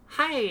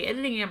Hi,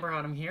 Editing Amber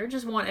Autumn here.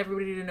 Just want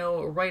everybody to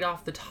know right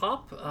off the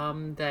top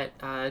that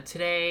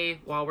today,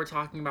 while we're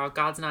talking about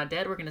God's Not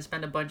Dead, we're going to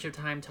spend a bunch of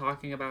time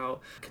talking about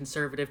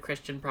conservative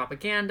Christian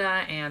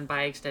propaganda, and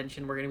by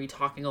extension, we're going to be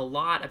talking a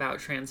lot about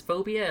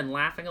transphobia and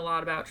laughing a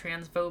lot about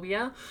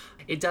transphobia.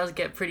 It does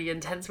get pretty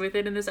intense with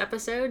it in this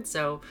episode,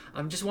 so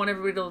just want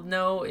everybody to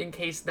know in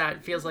case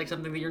that feels like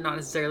something that you're not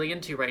necessarily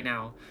into right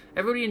now.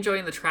 Everybody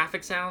enjoying the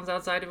traffic sounds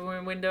outside of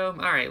a window?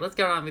 Alright, let's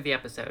get on with the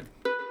episode.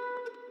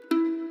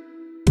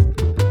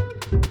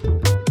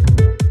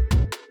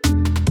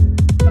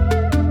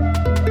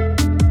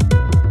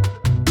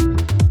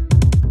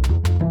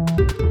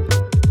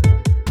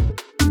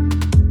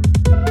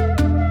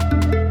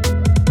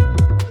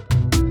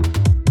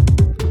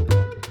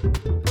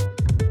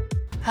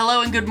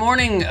 Hello and good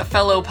morning,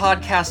 fellow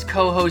podcast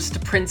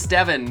co-host Prince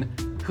Devin,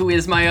 who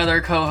is my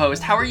other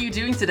co-host. How are you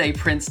doing today,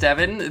 Prince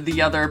Devin,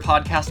 the other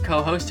podcast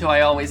co-host who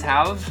I always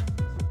have?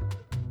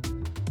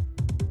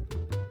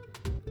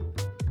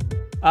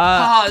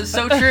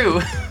 So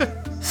true.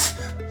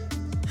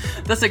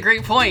 That's a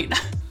great point.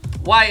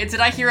 Why,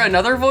 did I hear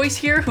another voice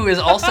here who is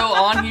also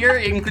on here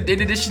in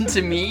addition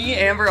to me,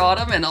 Amber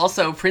Autumn, and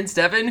also Prince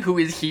Devin, who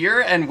is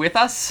here and with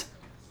us?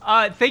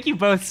 Thank you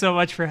both so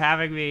much for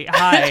having me.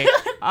 Hi,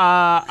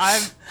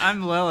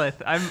 I'm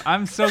Lilith.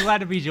 I'm so glad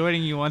to be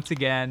joining you once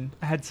again.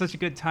 I had such a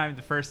good time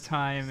the first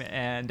time,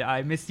 and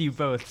I missed you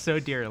both so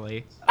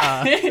dearly.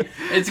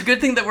 It's a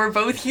good thing that we're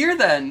both here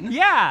then.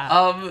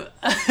 Yeah.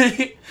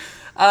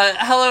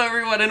 Hello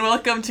everyone and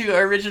welcome to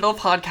Original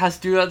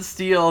Podcast Do Not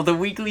Steal, the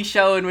weekly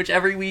show in which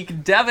every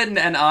week Devin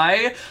and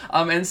I,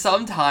 and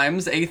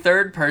sometimes a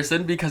third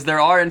person, because there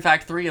are in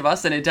fact three of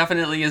us, and it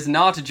definitely is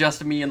not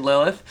just me and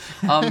Lilith,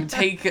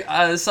 take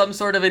some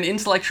sort of an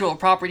intellectual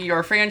property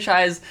or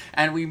franchise,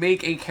 and we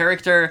make a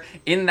character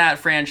in that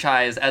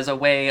franchise as a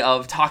way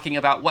of talking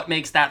about what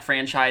makes that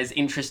franchise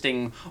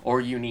interesting or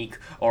unique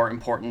or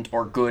important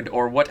or good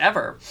or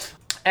whatever.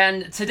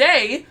 And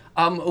today,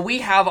 we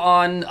have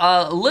on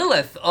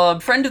Lilith, a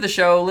friend of the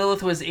show.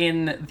 Lilith was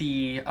in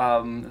the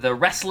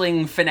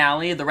wrestling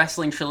finale, the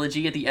wrestling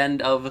trilogy at the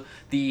end of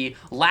the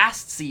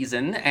last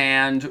season,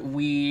 and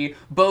we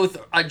both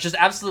just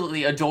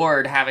absolutely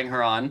adored having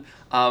her on.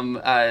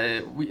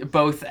 We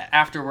both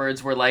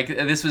afterwards were like,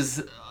 this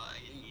was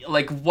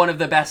like one of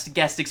the best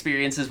guest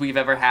experiences we've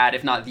ever had,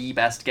 if not the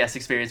best guest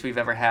experience we've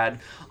ever had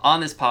on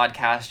this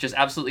podcast. Just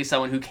absolutely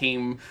someone who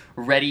came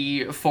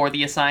ready for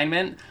the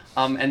assignment.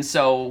 And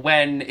so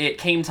when it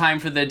came time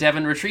for the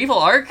Devon retrieval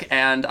arc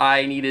and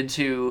I needed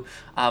to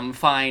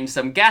find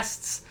some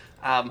guests,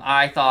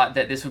 I thought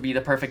that this would be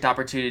the perfect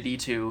opportunity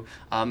to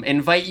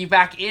invite you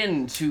back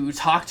in to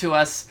talk to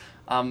us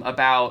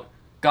about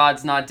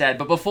God's Not Dead.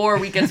 But before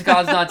we get to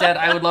God's Not Dead,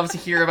 I would love to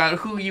hear about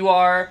who you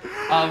are.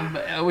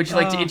 Would you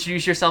like to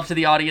introduce yourself to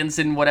the audience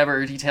in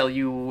whatever detail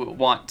you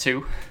want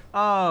to?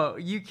 Oh,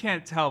 you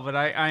can't tell, but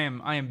I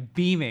am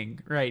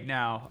beaming right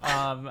now.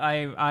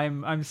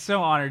 I'm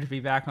so honored to be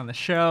back on the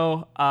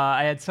show.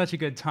 I had such a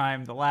good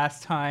time the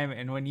last time,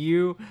 and when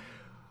you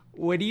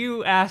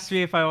asked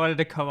me if I wanted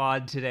to come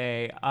on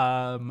today,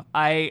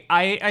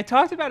 I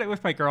talked about it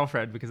with my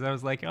girlfriend because I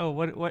was like, oh,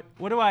 what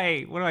do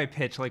I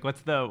pitch? Like,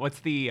 what's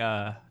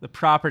the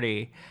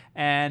property?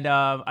 And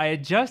I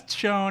had just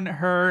shown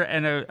her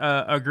and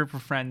a group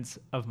of friends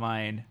of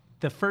mine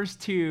the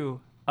first two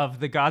of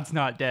the God's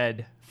Not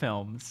Dead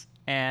films,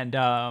 and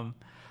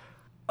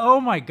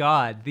oh my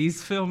god,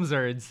 these films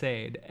are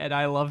insane, and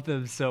I love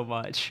them so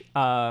much.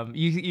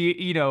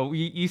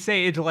 You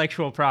say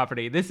intellectual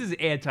property. This is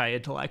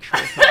anti-intellectual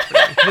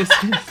property. This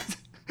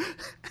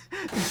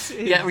is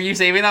yeah, were you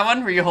saving that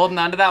one? Were you holding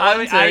on to that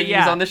one to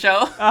use on the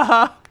show?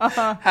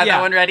 Had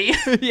that one ready?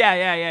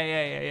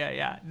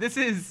 Yeah. This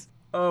is,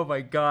 oh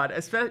my god.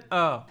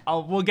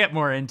 We'll get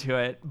more into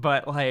it,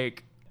 but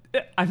like,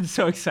 I'm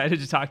so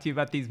excited to talk to you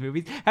about these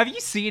movies. Have you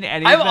seen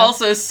any of them? I'm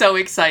also so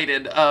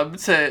excited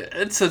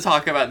to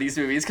talk about these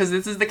movies, because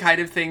this is the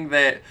kind of thing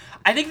that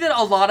I think that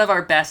a lot of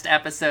our best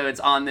episodes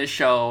on this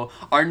show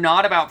are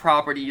not about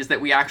properties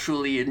that we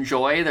actually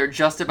enjoy. They're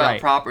just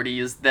about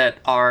properties that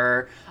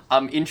are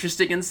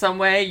interesting in some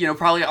way. You know,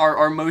 probably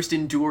our most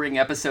enduring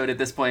episode at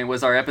this point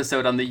was our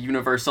episode on the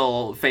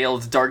Universal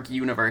failed Dark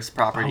Universe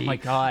property. Oh my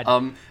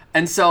god.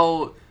 And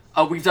so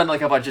we've done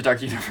like a bunch of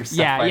Dark Universe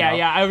stuff.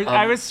 Yeah.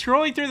 I was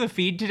scrolling through the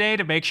feed today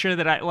to make sure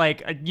that I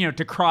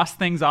to cross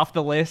things off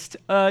the list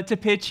to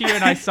pitch you,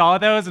 and I saw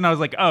those, and I was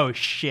like, oh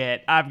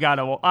shit, I've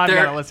gotta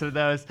listen to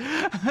those.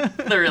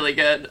 They're really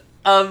good.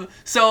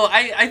 So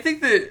I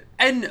think that,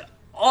 and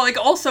like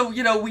also,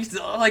 you know, we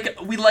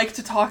like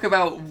to talk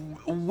about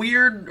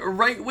weird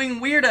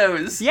right-wing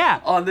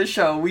weirdos. On this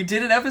show. We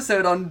did an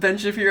episode on Ben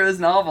Shapiro's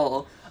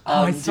novel.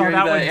 I saw during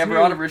that the one Amber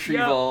too. Autumn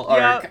retrieval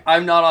arc.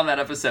 I'm not on that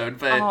episode,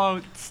 but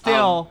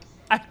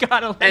I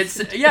gotta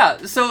listen.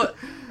 So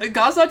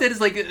God's Not Dead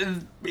is like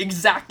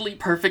exactly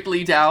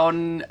perfectly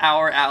down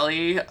our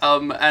alley,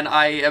 and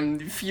I am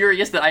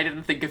furious that I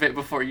didn't think of it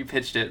before you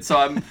pitched it.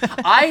 So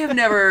I have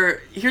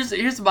never.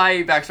 Here's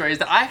my backstory: is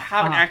that I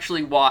haven't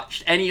actually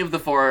watched any of the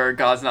 4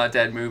 God's Not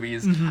Dead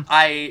movies.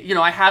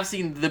 I have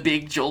seen the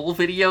Big Joel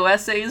video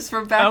essays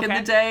from back in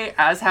the day,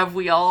 as have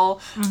we all.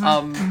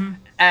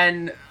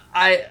 And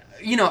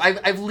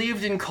I've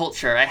lived in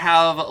culture. I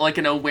have like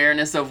an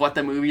awareness of what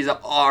the movies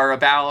are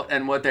about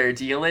and what their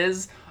deal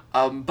is.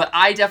 But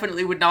I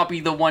definitely would not be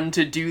the one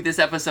to do this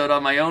episode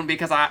on my own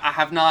because I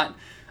have not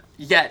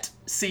yet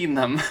seen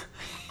them.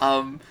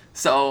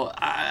 So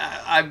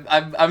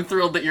I'm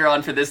thrilled that you're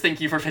on for this. Thank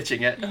you for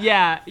pitching it.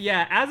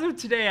 Yeah. As of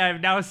today,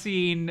 I've now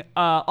seen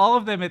all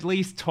of them at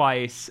least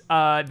twice.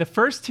 The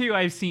first 2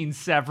 I've seen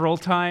several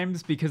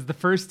times because the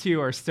first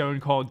 2 are stone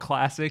cold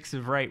classics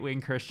of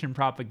right-wing Christian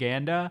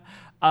propaganda.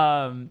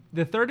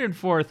 The third and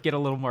fourth get a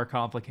little more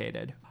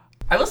complicated.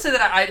 I will say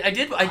that I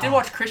did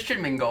watch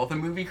Christian Mingle, the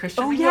movie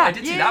Christian Mingle. Yeah, I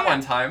did see that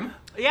one time.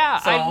 Yeah,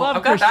 So I love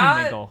I've got Christian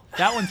that. Mingle.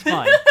 That one's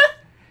fun.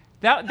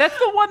 That's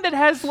the one that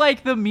has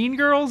like the Mean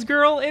Girls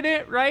girl in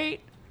it, right?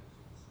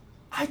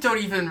 I don't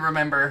even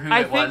remember who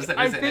it was that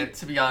was in it,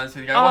 to be honest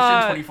with you. I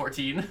watched it in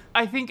 2014.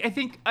 I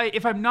think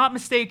if I'm not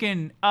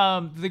mistaken,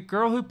 the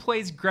girl who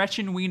plays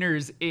Gretchen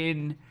Wieners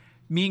in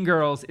Mean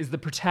Girls is the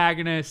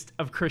protagonist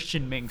of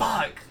Christian Mingle.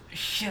 Fuck.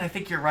 Shit, I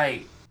think you're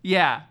right.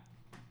 Yeah.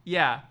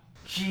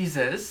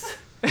 Jesus.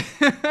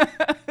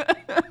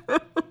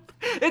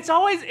 It's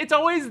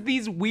always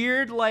these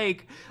weird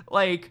like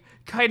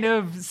kind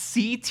of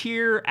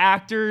C-tier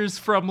actors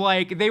from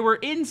like they were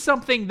in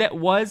something that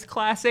was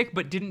classic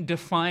but didn't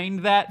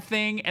define that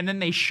thing, and then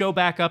they show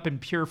back up in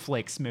Pure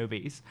Flix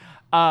movies.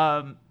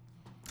 And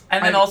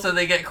then also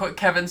they get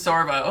Kevin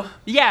Sorbo.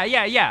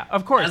 Yeah.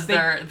 Of course, as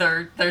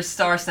their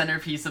star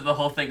centerpiece of the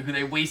whole thing, who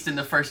they waste in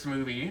the first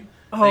movie.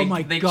 Oh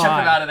they chuck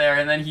him out of there,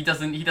 and then he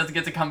doesn't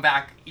get to come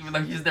back, even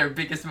though he's their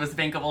biggest, most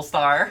bankable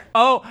star.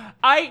 Oh,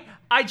 I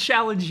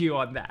challenge you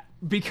on that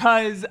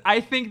because I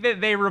think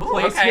that they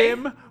replace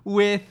him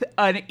with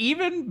an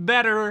even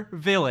better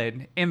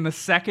villain in the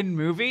second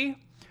movie.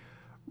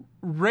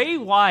 Ray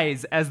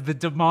Wise as the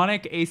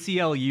demonic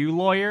ACLU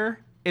lawyer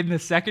in the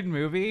second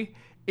movie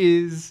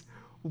is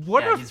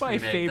one of my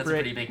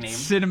favorite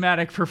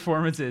cinematic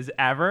performances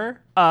ever.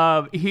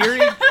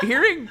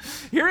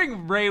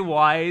 Hearing Ray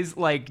Wise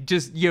like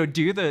just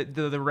do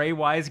the Ray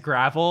Wise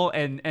gravel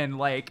and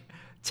like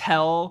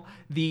tell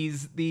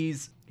these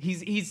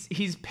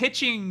he's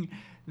pitching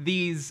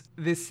this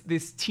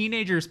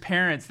teenager's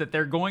parents that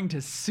they're going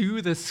to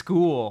sue the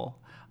school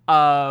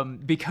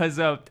because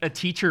of a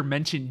teacher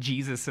mentioned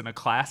Jesus in a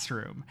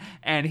classroom,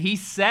 and he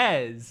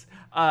says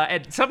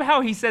and somehow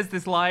he says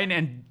this line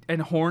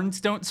and horns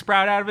don't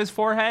sprout out of his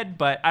forehead,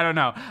 but I don't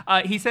know.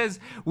 He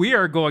says, "We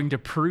are going to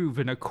prove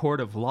in a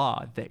court of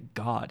law that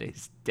God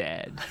is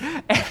dead."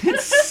 And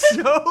it's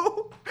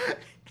so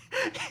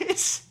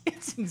it's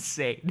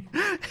insane.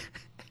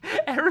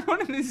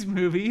 Everyone in these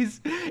movies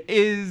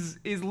is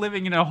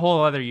living in a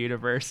whole other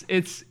universe.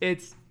 It's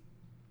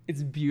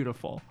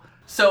beautiful.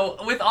 So,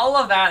 with all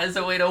of that as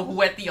a way to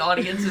whet the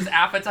audience's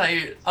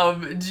appetite,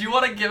 do you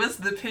want to give us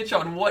the pitch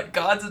on what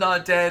God's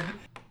Not Dead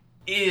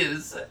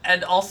is,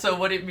 and also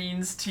what it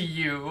means to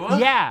you?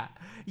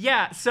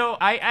 Yeah. So,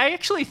 I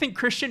actually think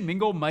Christian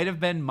Mingle might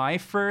have been my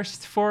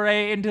first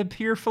foray into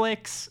Pure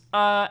Flix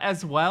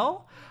as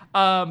well.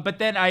 But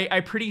then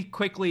I pretty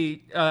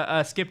quickly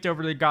skipped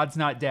over to God's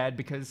Not Dead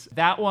because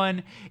that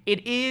one,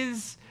 it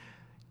is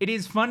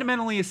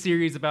fundamentally a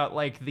series about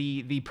like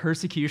the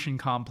persecution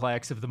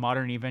complex of the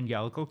modern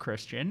evangelical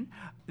Christian.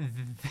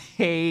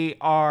 They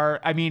are,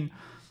 I mean,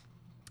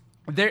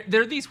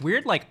 they're these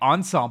weird like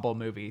ensemble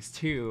movies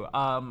too,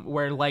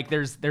 where like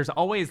there's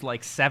always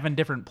like 7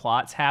 different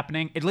plots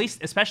happening, at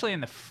least especially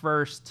in the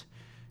first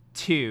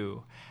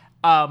 2.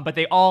 But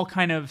they all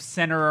kind of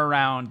center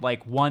around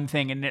like one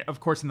thing. And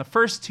of course, in the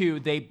first 2,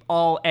 they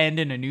all end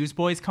in a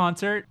Newsboys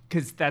concert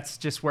because that's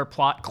just where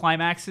plot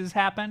climaxes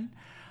happen,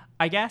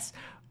 I guess.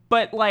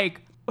 But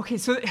like, okay,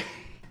 so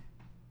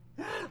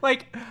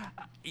like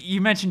you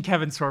mentioned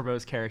Kevin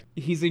Sorbo's character.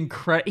 He's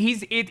incredible.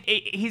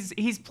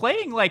 He's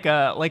playing like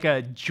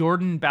a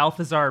Jordan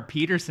Balthazar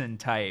Peterson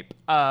type,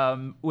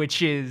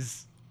 which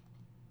is.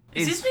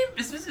 Is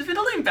his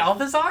middle name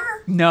Balthazar?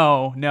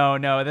 No.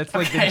 That's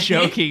like the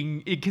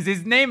joking, because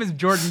his name is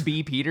Jordan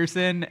B.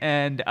 Peterson,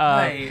 and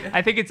right.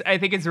 I think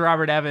it's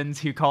Robert Evans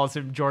who calls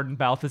him Jordan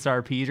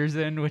Balthazar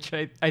Peterson, which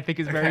I think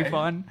is very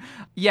fun.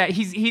 Yeah,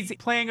 he's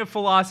playing a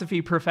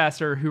philosophy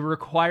professor who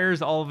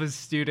requires all of his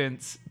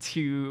students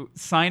to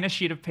sign a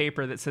sheet of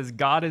paper that says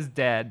God is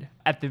dead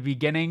at the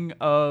beginning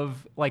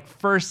of like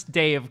first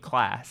day of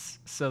class,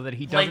 so that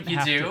he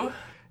doesn't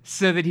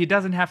so that he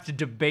doesn't have to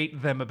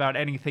debate them about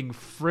anything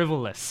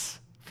frivolous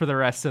for the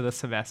rest of the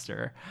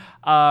semester.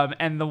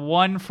 And the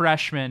one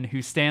freshman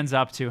who stands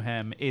up to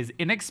him is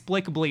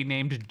inexplicably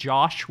named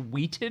Josh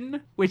Wheaton,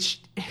 which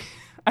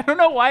I don't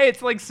know why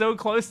it's like so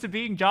close to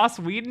being Joss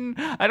Whedon.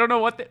 I don't know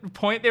what the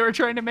point they were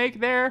trying to make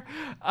there.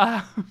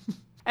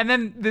 And And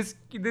then this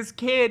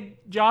kid,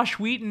 Josh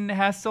Wheaton,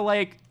 has to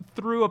like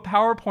through a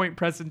PowerPoint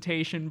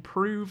presentation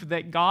prove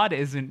that God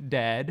isn't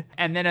dead.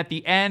 And then at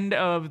the end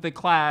of the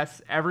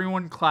class,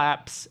 everyone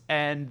claps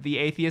and the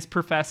atheist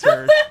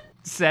professor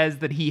says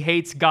that he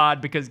hates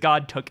God because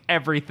God took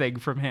everything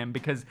from him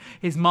because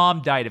his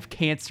mom died of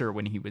cancer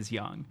when he was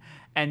young.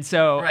 And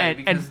so, right,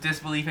 because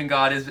disbelief in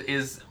God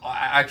is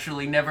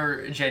actually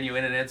never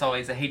genuine, and it's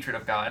always a hatred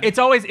of God. It's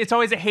always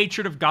a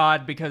hatred of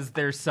God because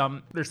there's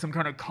some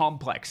kind of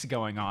complex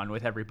going on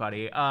with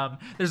everybody.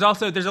 There's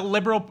a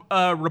liberal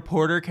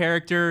reporter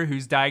character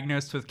who's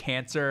diagnosed with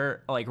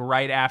cancer, like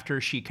right after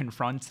she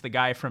confronts the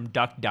guy from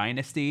Duck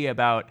Dynasty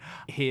about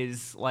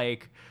his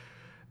like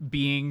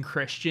being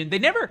Christian.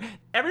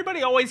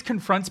 Everybody always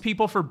confronts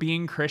people for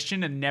being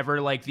Christian and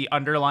never like the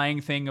underlying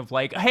thing of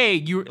like, hey,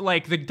 you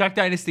like the Duck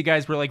Dynasty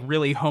guys were like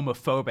really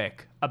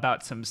homophobic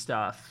about some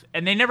stuff.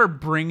 And they never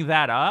bring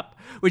that up,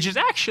 which is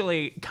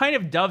actually kind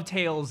of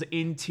dovetails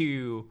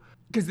into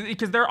because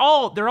they're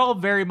all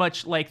very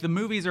much like the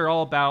movies are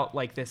all about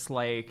like this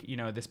like, you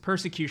know, this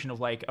persecution of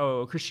like,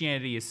 oh,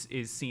 Christianity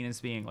is seen as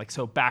being like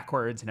so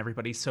backwards and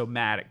everybody's so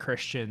mad at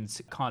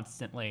Christians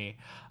constantly.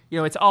 You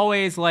know, it's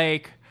always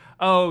like,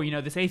 oh, you know,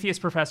 this atheist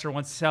professor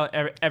wants to tell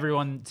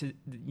everyone to,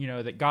 you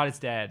know, that God is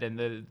dead. And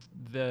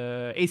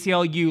the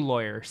ACLU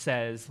lawyer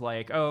says,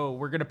 like, oh,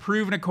 we're going to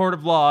prove in a court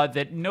of law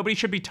that nobody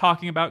should be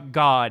talking about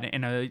God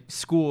in a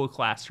school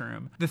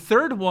classroom. The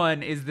third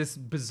one is this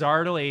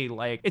bizarrely,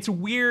 like, it's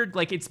weird,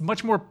 like, it's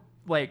much more,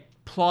 like,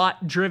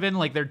 plot driven,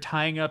 like they're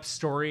tying up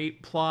story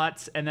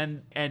plots, and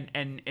then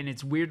and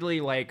it's weirdly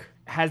like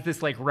has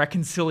this like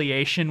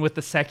reconciliation with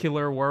the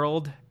secular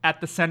world at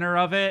the center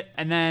of it.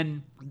 And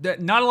then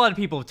not a lot of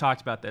people have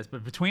talked about this,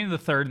 but between the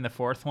third and the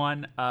fourth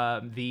one,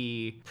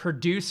 the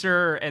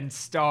producer and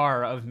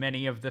star of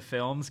many of the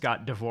films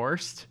got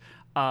divorced,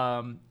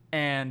 and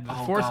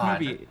the fourth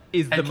movie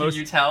is the most. Can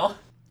you tell?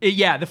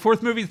 Yeah, the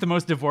fourth movie is the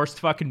most divorced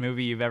fucking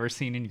movie you've ever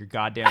seen in your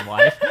goddamn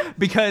life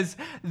because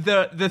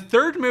the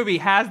third movie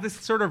has this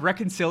sort of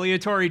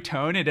reconciliatory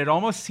tone, and it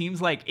almost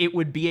seems like it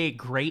would be a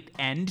great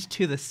end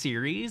to the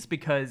series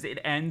because it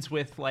ends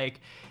with like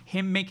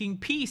him making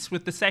peace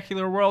with the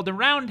secular world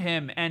around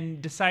him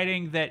and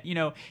deciding that, you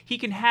know, he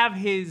can have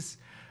his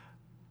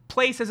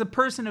place as a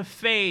person of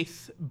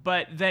faith,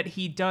 but that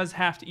he does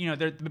have to, you know,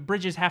 the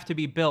bridges have to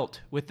be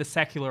built with the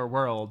secular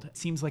world. It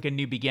seems like a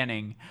new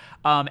beginning.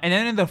 And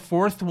then in the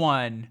fourth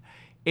one,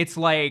 it's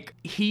like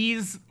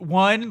he's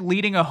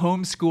leading a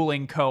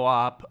homeschooling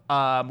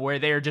co-op where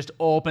they're just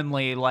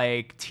openly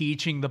like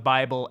teaching the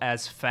Bible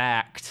as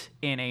fact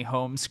in a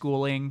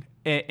homeschooling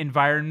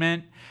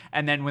environment.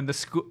 And then when the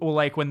school,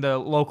 like when the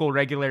local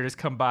regulators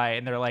come by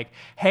and they're like,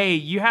 hey,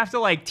 you have to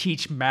like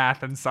teach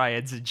math and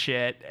science and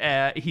shit,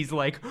 he's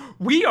like,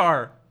 we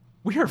are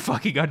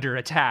fucking under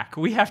attack.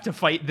 We have to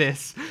fight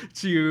this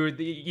to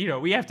the, you know,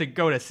 we have to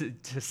go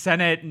to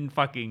Senate and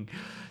fucking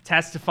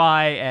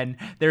testify. And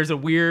there's a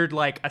weird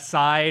like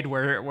aside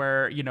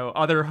where you know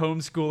other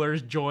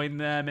homeschoolers join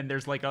them, and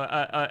there's like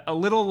a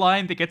little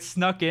line that gets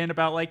snuck in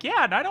about like,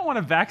 yeah, and I don't want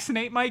to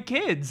vaccinate my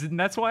kids, and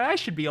that's why I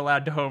should be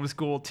allowed to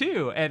homeschool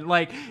too. And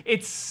like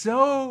it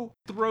so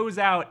throws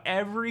out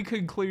every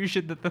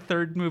conclusion that the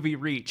third movie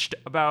reached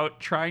about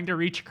trying to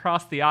reach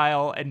across the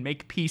aisle and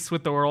make peace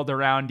with the world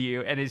around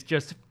you, and is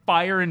just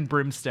fire and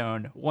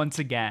brimstone once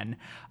again.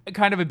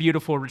 Kind of a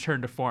beautiful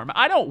return to form.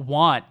 I don't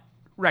want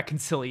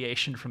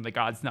reconciliation from the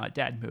God's Not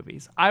Dead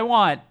movies. I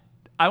want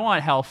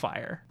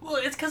hellfire. Well,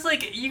 it's because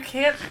like you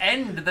can't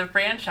end the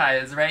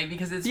franchise, right?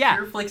 Because it's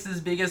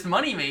Pureflix's biggest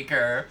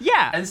moneymaker.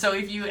 Yeah. And so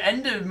if you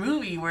end a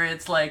movie where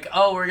it's like,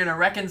 oh, we're gonna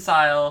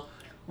reconcile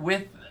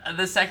with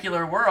the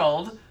secular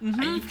world,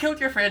 you've killed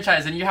your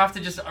franchise, and you have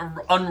to just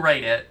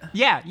unwrite it.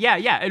 Yeah,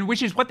 and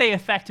which is what they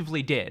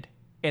effectively did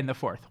in the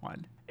fourth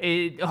one.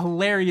 It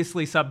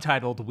hilariously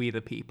subtitled "We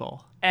the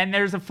People," and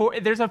there's a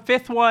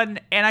fifth one,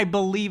 and I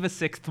believe a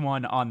sixth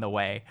one on the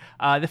way.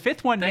 The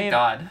fifth one, thank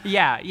God.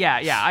 Yeah.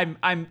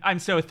 I'm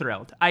so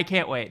thrilled. I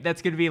can't wait.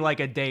 That's gonna be like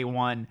a day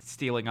one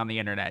stealing on the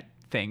internet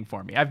thing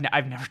for me. I've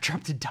never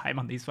dropped a dime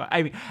on these.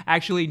 I mean,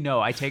 actually, no.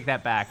 I take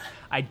that back.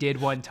 I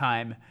did one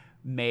time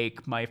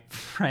make my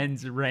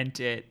friends rent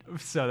it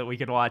so that we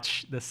could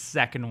watch the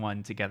second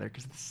one together,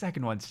 because the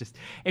second one's just,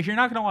 if you're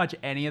not going to watch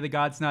any of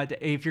the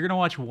if you're going to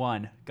watch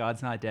one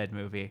God's Not Dead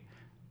movie,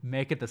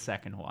 make it the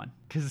second one,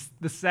 because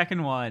the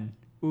second one,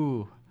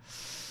 ooh,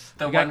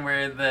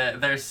 where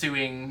they're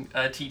suing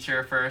a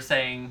teacher for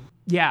saying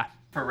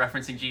for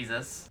referencing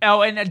Jesus.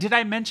 Oh, and did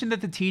I mention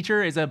that the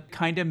teacher is a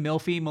kind of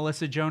milfy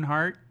Melissa Joan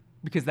Hart?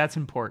 Because that's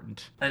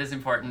important. That is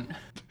important.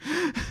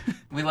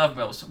 We love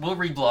MILFs. We'll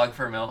reblog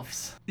for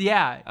MILFs.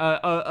 Yeah,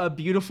 a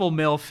beautiful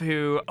MILF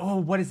who,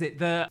 what is it?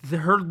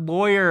 Her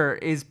lawyer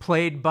is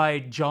played by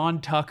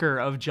John Tucker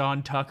of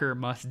John Tucker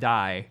Must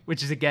Die,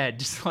 which is, again,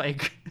 just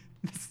like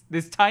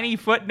this tiny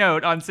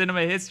footnote on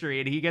cinema history,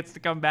 and he gets to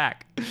come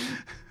back.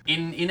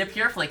 In a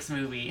Pureflix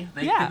movie,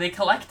 they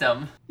collect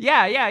them.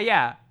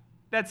 Yeah.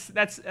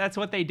 That's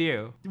what they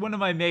do. One of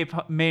my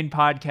main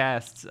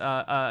podcasts,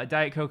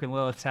 Diet Coke and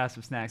Lilith's House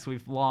of Snacks,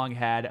 we've long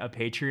had a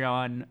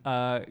Patreon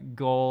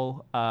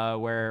goal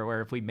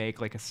where if we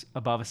make like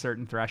above a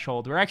certain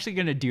threshold, we're actually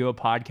going to do a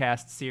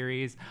podcast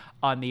series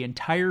on the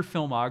entire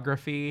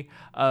filmography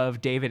of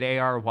David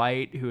A.R.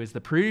 White, who is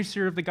the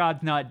producer of the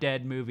God's Not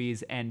Dead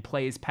movies and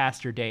plays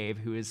Pastor Dave,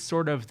 who is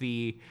sort of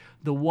the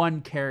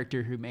one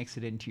character who makes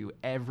it into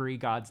every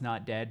God's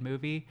Not Dead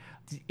movie.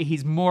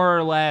 He's more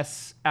or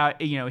less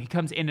out, he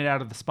comes in and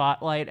out of the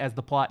spotlight as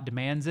the plot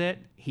demands it.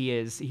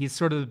 He's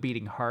sort of the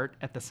beating heart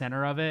at the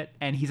center of it.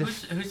 And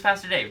who's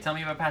Pastor Dave? Tell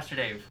me about Pastor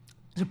Dave.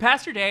 So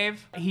Pastor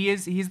Dave,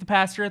 he's the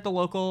pastor at the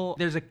local,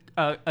 there's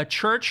a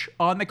church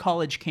on the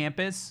college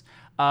campus,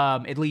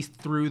 at least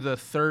through the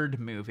third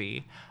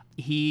movie.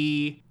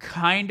 He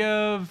kind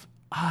of,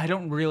 I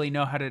don't really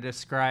know how to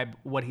describe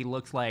what he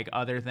looks like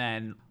other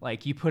than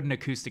like you put an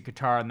acoustic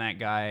guitar on that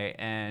guy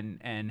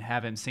and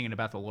have him singing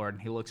about the Lord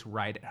and he looks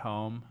right at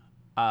home.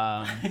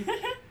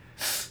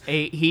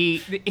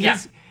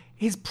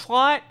 His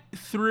plot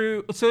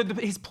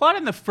his plot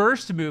in the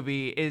first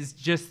movie is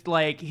just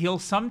like he'll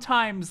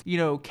sometimes,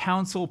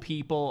 counsel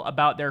people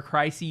about their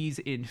crises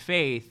in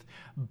faith,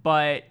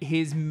 but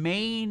his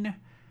main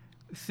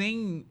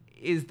thing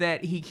is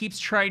that he keeps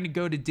trying to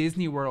go to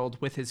Disney World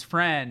with his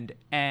friend,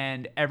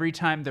 and every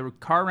time the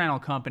car rental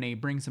company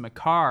brings him a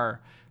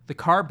car, the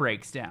car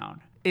breaks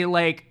down.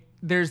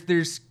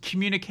 There's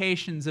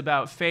communications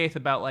about faith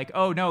about like,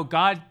 oh no,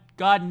 God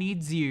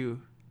needs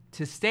you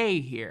to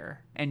stay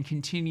here and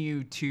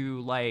continue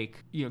to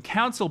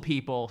counsel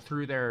people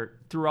through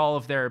all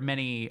of their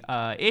many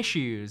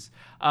issues,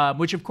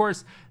 which of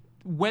course,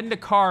 when the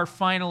car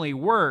finally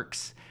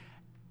works,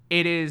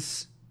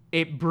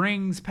 it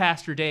brings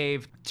Pastor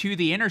Dave to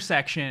the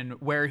intersection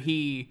where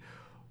he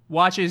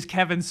watches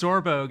Kevin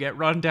Sorbo get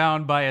run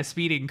down by a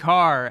speeding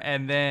car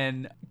and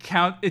then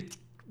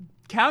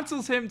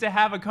counsels him to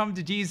have a come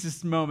to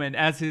Jesus moment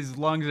as his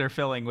lungs are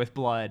filling with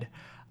blood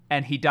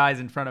and he dies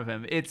in front of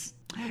him. It's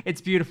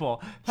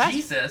beautiful.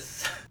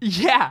 Jesus.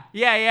 Yeah.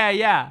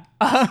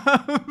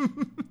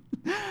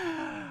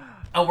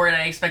 A word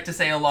I expect to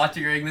say a lot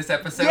during this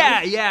episode.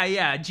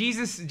 Yeah.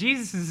 Jesus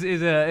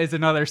is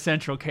another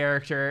central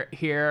character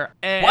here.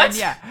 What?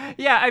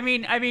 Yeah. I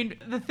mean,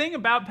 the thing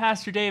about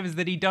Pastor Dave is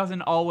that he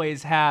doesn't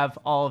always have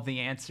all of the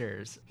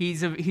answers.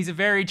 He's a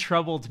very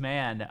troubled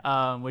man,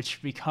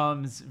 which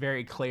becomes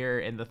very clear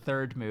in the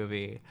third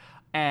movie.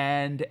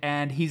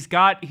 And he's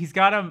got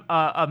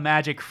a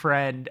magic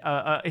friend.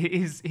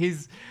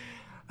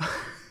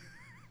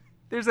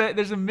 There's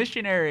a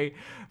missionary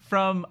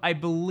from, I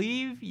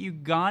believe,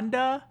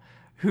 Uganda,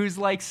 who's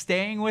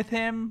staying with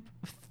him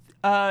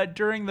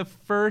during the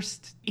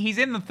first. He's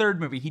in the third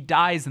movie. He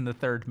dies in the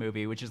third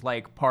movie, which is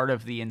part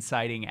of the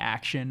inciting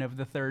action of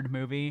the third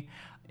movie,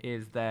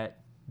 is that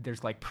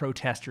there's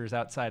protesters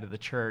outside of the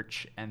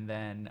church, and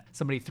then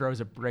somebody throws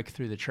a brick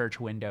through the church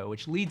window,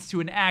 which leads to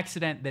an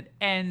accident that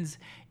ends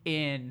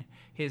in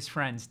his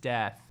friend's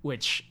death,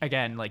 which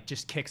again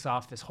just kicks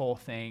off this whole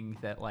thing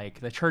that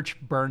the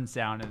church burns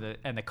down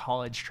and the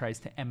college tries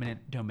to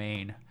eminent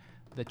domain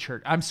the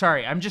church. I'm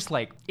sorry, I'm just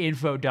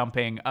info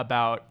dumping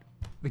about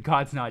the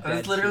God's Not Dead.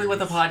 That's literally series.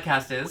 what the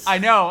podcast is. I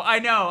know.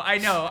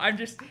 I'm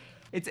just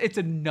it's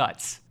a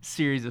nuts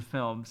series of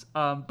films.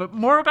 But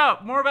more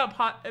about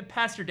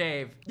Pastor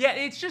Dave. Yeah,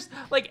 it's just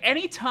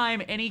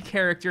anytime any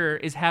character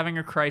is having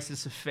a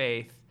crisis of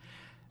faith,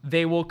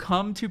 they will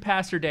come to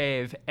Pastor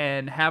Dave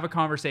and have a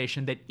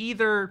conversation that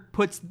either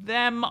puts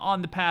them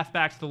on the path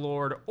back to the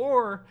Lord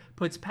or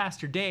puts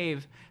Pastor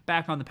Dave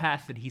back on the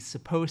path that he's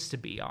supposed to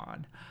be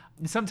on.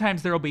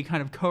 Sometimes there will be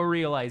kind of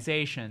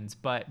co-realizations,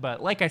 but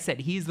like I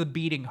said, he's the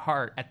beating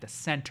heart at the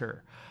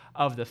center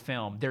of the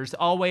film. There's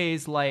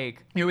always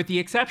with the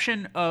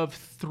exception of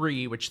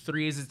 3, which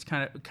 3 is its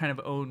kind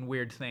of own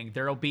weird thing,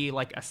 there'll be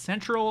a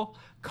central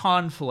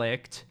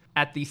conflict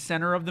at the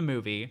center of the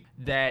movie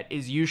that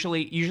is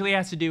usually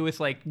has to do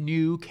with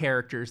new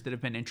characters that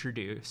have been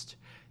introduced.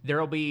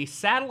 There'll be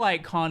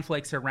satellite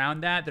conflicts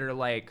around that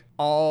are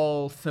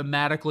all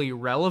thematically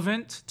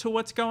relevant to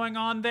what's going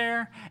on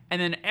there.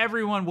 And then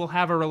everyone will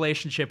have a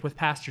relationship with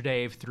Pastor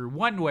Dave through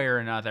one way or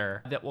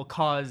another that will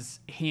cause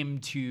him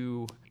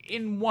to,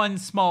 in one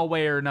small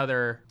way or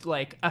another,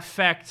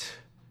 affect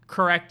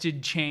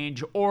corrected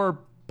change, or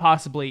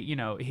possibly,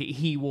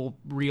 he will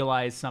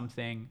realize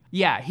something.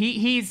 Yeah,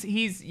 he's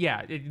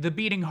the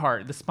beating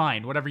heart, the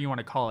spine, whatever you want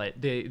to call it.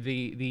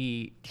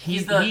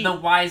 He's the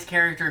wise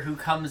character who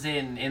comes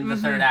in the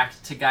third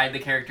act to guide the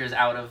characters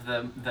out of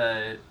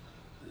the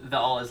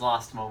all is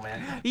lost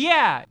moment.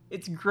 Yeah,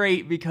 it's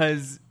great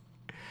because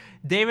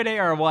David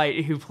A.R.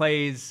 White, who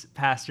plays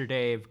Pastor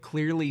Dave,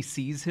 clearly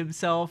sees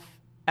himself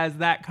as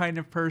that kind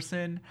of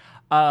person.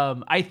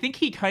 I think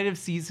he kind of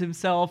sees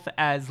himself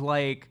as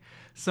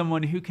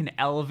someone who can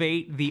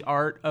elevate the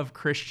art of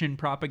Christian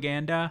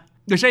propaganda,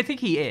 which I think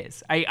he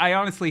is. I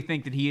honestly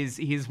think that he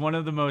is one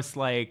of the most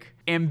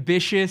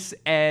ambitious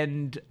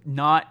and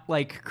not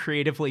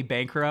creatively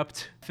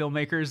bankrupt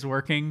filmmakers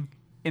working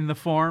in the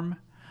form.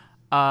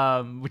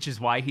 which is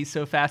why he's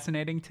so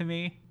fascinating to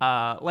me.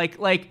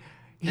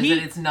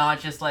 It's not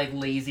just like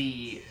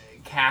lazy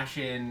cash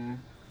in.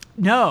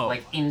 No.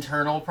 Like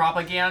internal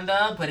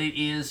propaganda, but it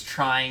is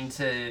trying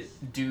to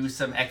do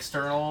some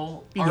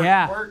external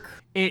artwork.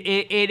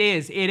 It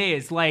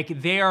is.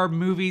 Like, they are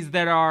movies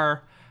that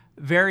are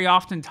very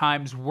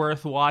oftentimes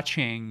worth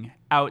watching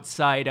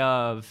outside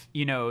of,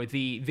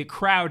 the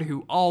crowd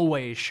who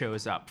always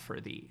shows up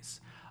for these.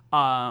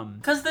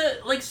 Because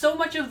so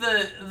much of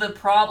the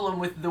problem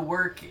with the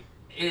work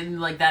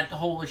in like that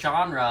whole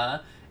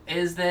genre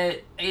is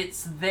that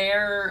it's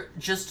there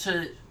just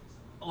to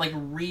like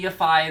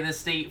reify the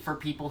state for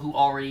people who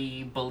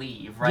already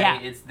believe, right? Yeah.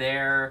 It's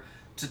there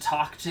to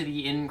talk to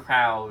the in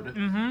crowd.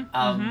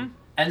 Mm-hmm.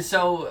 And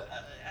so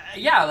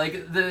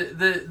like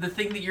the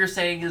thing that you're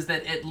saying is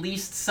that at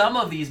least some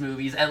of these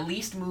movies, at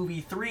least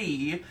movie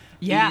 3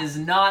 is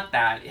not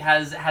that. It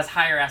has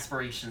higher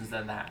aspirations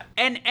than that.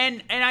 And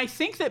I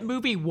think that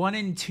movie 1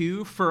 and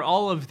 2, for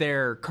all of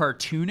their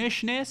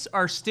cartoonishness,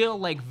 are still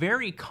like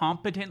very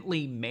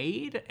competently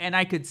made. And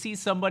I could see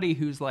somebody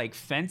who's like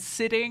fence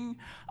sitting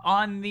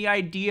on the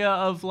idea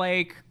of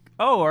like,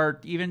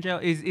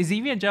 is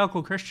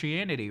evangelical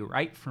Christianity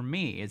right for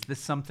me? Is this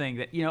something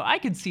that, I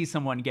could see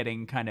someone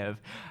getting kind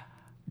of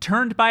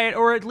turned by it,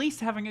 or at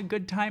least having a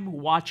good time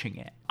watching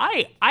it.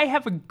 I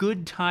have a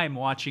good time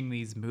watching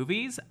these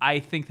movies. I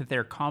think that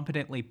they're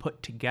competently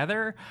put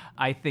together.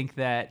 I think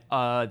that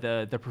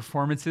the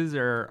performances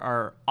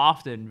are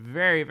often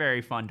very,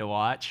 very fun to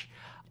watch.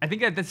 I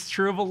think that that's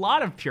true of a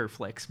lot of Pure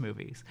Flix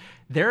movies.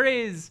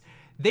 They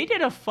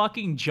did a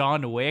fucking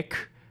John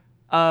Wick.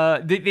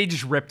 They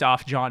just ripped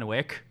off John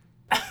Wick.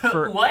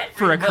 For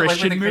a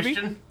Christian movie?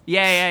 Christian?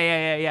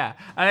 Yeah.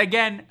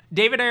 Again,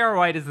 David A.R.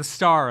 White is the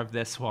star of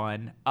this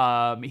one.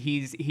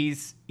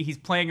 He's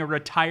playing a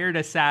retired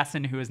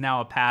assassin who is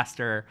now a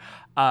pastor,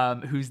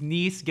 whose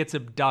niece gets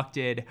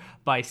abducted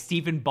by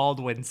Stephen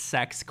Baldwin's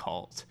sex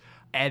cult.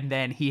 And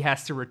then he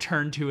has to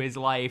return to his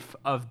life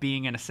of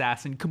being an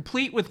assassin,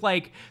 complete with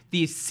like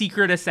the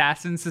secret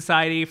assassin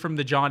society from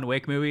the John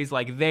Wick movies.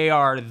 Like, they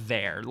are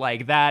there.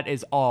 Like, that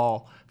is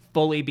all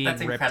fully being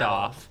ripped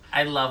off.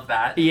 I love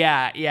that.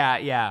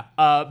 Yeah.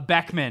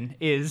 Beckman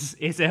is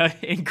an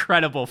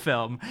incredible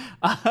film.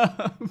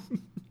 Like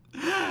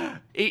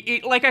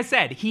I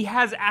said, he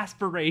has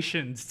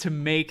aspirations to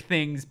make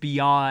things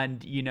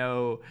beyond,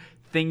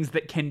 things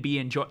that can be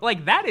enjoyed.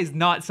 Like, that is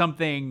not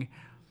something,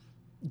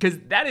 because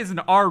that is an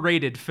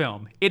R-rated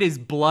film. It is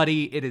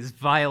bloody. It is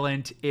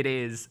violent. It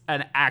is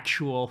an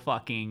actual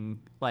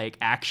fucking like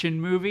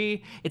action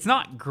movie. It's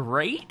not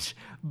great,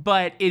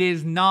 but it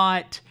is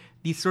not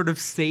the sort of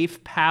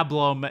safe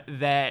pablum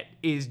that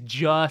is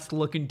just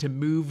looking to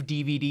move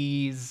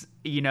DVDs,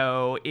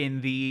 in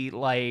the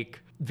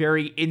like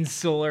very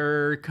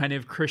insular kind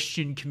of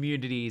Christian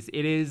communities.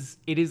 It is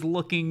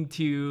looking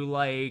to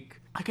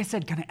like I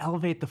said, kind of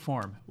elevate the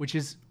form, which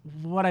is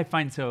what I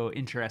find so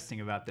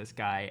interesting about this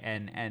guy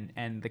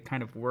and the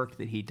kind of work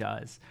that he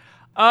does.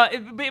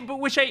 But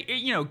which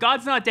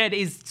God's Not Dead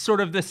is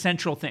sort of the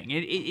central thing.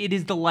 It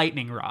is the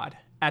lightning rod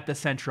at the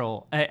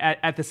center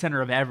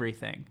of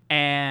everything,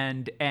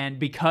 and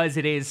because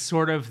it is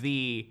sort of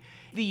the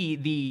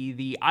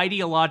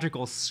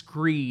ideological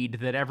screed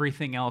that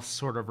everything else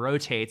sort of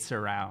rotates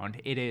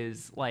around. It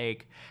is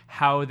like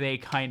how they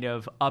kind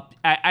of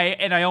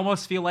I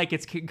almost feel like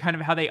it's kind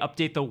of how they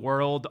update the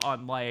world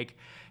on like,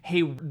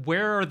 hey,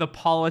 where are the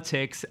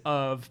politics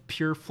of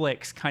Pure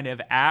Flix kind of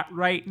at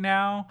right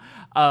now?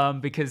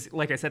 Because,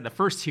 like I said, the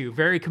first two,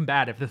 very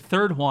combative. The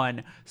third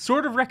one,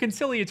 sort of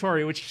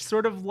reconciliatory, which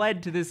sort of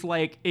led to this,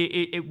 like,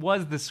 it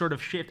was this sort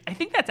of shift. I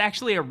think that's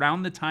actually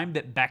around the time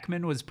that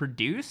Beckman was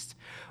produced,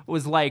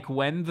 was like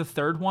when the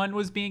third one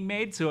was being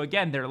made. So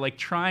again, they're like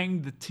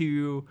trying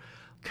to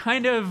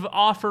kind of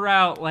offer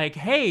out like,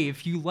 hey,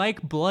 if you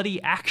like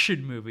bloody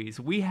action movies,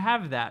 we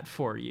have that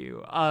for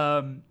you.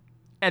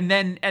 And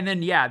then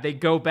they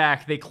go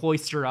back, they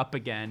cloister up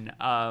again,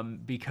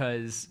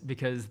 because I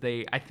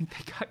think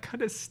they got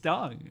kind of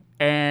stung.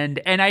 And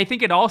I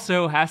think it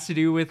also has to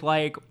do with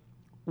like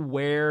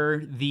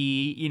where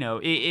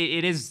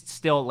it is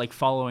still like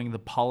following the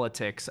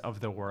politics of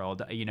the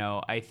world.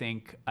 I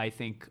think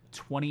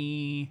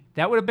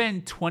that would have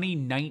been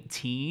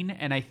 2019,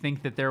 and I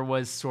think that there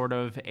was sort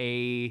of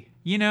a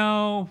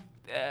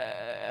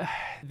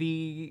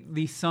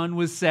the sun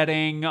was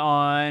setting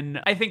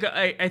on. I think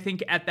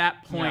at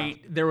that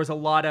point there was a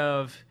lot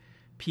of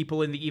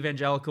people in the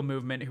evangelical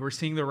movement who were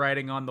seeing the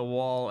writing on the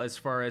wall as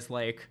far as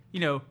like,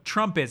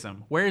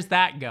 Trumpism. Where's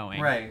that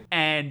going? Right.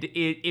 And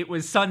it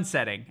was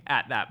sunsetting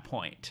at that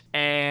point.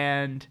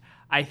 And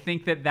I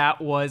think that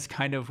was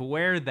kind of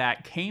where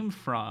that came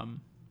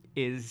from,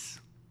 is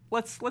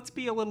let's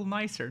be a little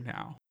nicer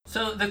now.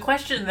 So the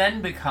question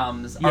then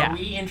becomes, are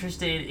we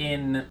interested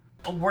in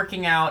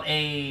working out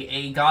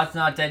a God's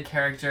Not Dead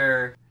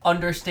character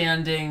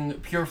understanding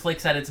Pure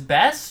Flix at its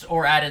best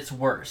or at its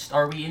worst?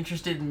 Are we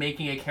interested in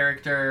making a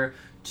character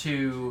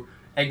to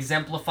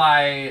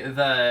exemplify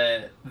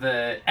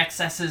the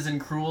excesses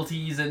and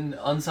cruelties and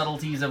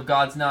unsubtleties of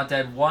God's Not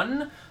Dead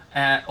 1?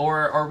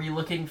 or are we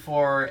looking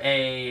for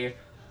a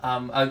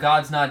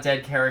God's Not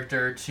Dead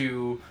character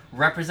to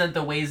represent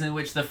the ways in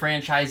which the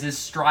franchise is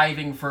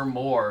striving for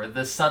more,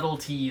 the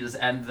subtleties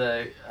and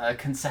the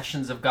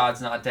concessions of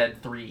God's Not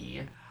Dead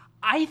 3?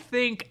 I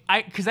think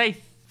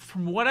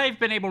from what I've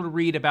been able to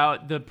read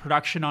about the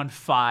production on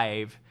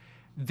 5,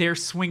 they're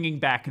swinging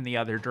back in the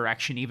other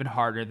direction even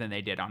harder than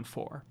they did on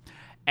 4.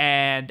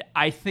 And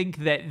I think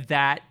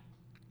that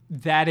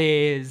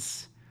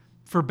is,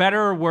 for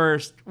better or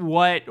worse,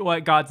 what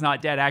God's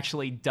Not Dead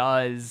actually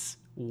does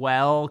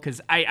well,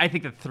 because I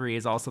think that 3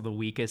 is also the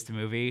weakest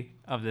movie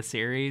of the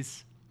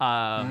series,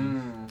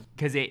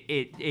 because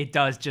it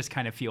does just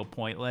kind of feel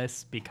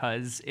pointless,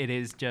 because it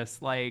is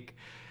just like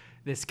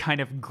this kind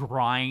of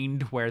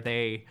grind where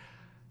they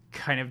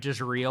kind of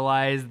just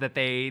realize that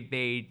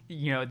they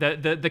you know,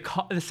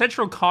 the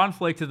central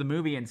conflict of the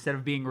movie, instead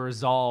of being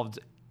resolved,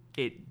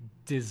 it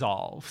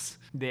dissolves.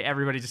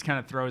 Everybody just kind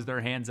of throws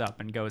their hands up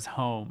and goes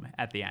home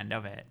at the end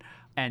of it.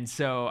 And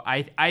so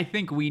I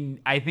think we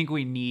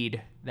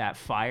need that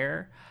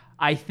fire.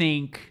 I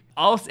think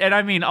also, and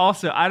I mean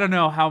also, I don't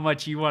know how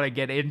much you want to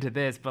get into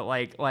this, but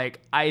like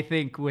I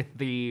think with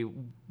the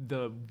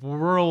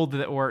world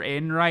that we're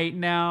in right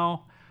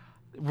now,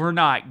 we're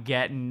not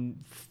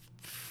getting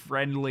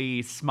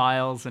friendly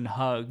smiles and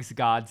hugs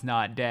God's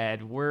Not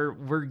Dead.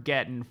 We're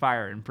getting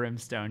fire and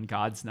brimstone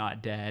God's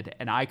Not Dead,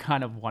 and I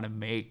kind of want to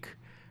make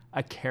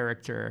a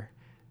character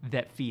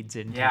that feeds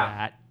into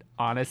that.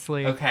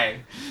 Honestly.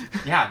 Okay.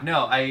 Yeah,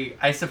 no,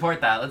 I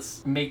support that.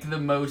 Let's make the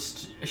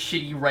most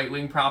shitty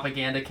right-wing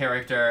propaganda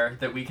character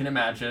that we can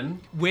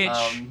imagine. Which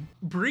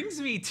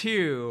brings me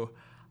to,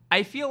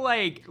 I feel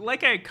like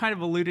I kind of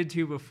alluded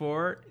to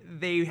before,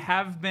 they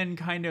have been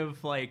kind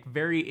of like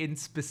very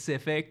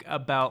inspecific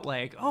about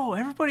like, oh,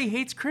 everybody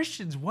hates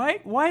Christians. Why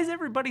is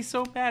everybody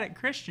so bad at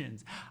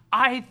Christians?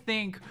 I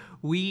think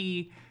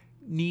we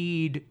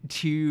need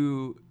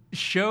to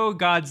show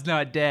God's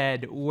Not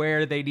Dead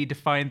where they need to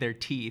find their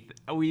teeth.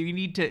 We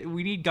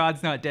need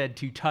God's Not Dead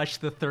to touch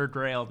the third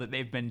rail that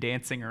they've been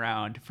dancing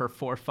around for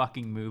 4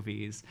 fucking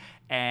movies.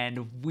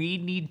 And we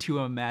need to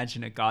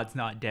imagine a God's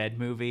Not Dead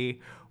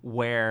movie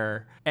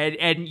where,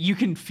 and you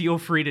can feel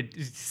free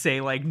to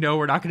say like, no,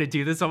 we're not going to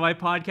do this on my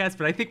podcast,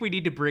 but I think we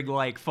need to bring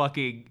like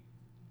fucking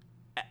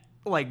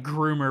like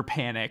groomer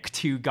panic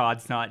to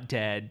God's Not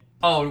Dead.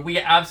 Oh, we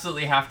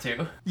absolutely have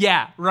to.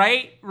 Yeah,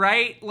 right?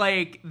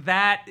 Like,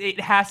 that, it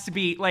has to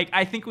be, like,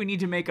 I think we need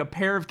to make a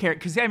pair of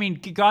characters, because, I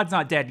mean, God's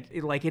Not Dead,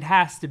 it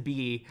has to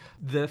be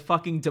the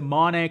fucking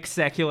demonic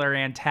secular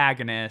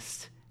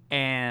antagonist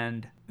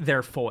and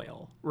their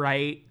foil,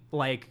 right?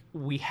 Like,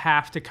 we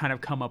have to kind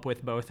of come up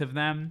with both of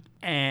them,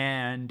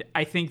 and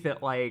I think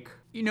that, like,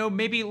 you know,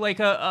 maybe like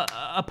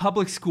a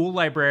public school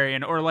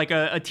librarian, or like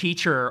a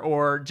teacher,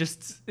 or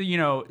just, you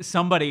know,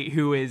 somebody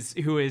who is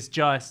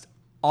just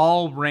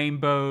all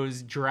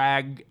rainbows,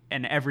 drag,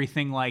 and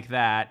everything like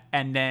that.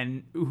 And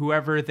then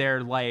whoever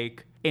their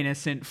like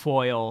innocent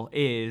foil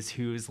is,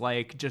 who's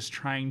like just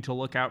trying to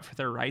look out for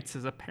their rights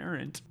as a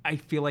parent. I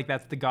feel like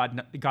that's the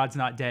God's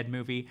Not Dead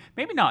movie.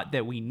 Maybe not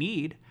that we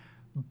need,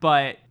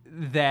 but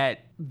that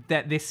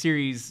this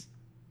series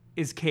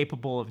is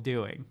capable of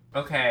doing.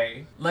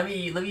 Okay, let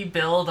me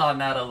build on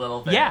that a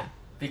little bit. Yeah,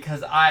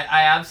 because I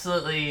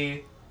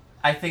absolutely,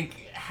 I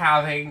think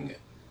having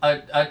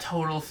a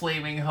total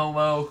flaming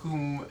homo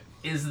whom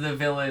is the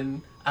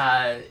villain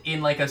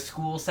in like a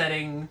school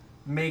setting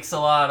makes a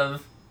lot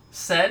of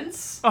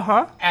sense.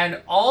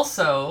 And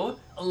also,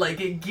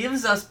 like, it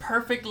gives us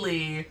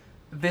perfectly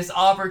this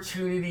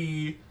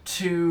opportunity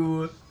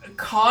to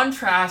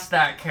contrast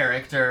that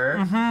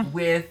character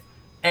with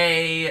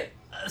a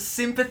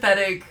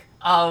sympathetic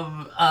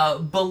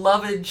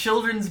beloved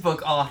children's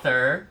book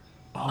author.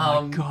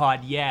 Oh my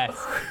god, yes.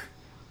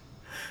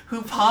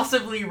 Who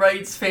possibly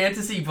writes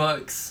fantasy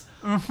books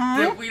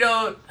that we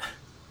don't,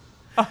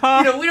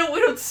 you know, we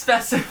don't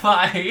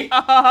specify.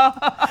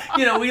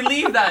 You know, we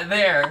leave that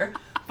there.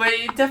 But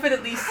it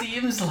definitely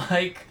seems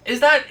like,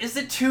 is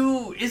it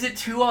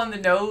too on the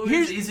nose?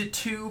 Is it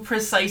too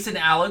precise an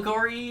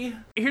allegory?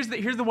 Here's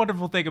the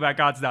wonderful thing about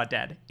God's Not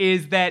Dead,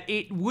 is that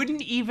it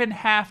wouldn't even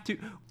have to.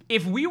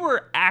 If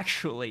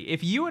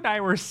you and I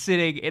were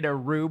sitting in a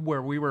room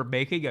where we were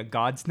making a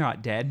God's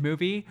Not Dead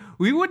movie,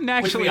 we wouldn't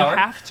actually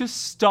have to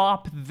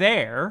stop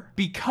there,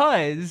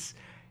 because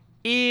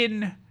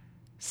in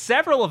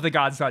several of the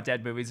God's Not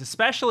Dead movies,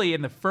 especially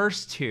in the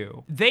first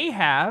 2, they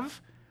have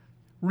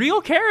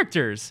real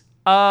characters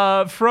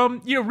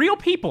from, you know, real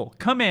people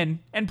come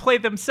in and play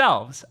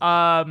themselves.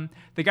 The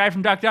guy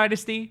from Duck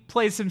Dynasty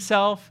plays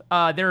himself.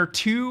 There are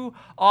 2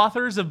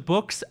 authors of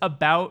books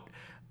about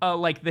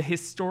like the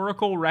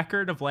historical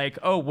record of like,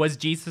 oh, was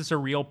Jesus a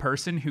real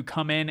person, who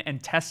come in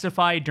and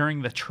testify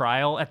during the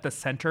trial at the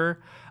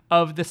center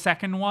of the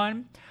second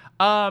one.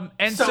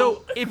 And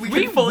so if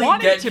we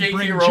wanted to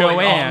bring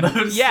Joanne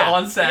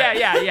on set.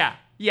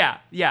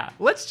 Yeah.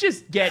 Let's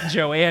just get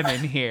Joanne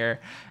in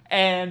here.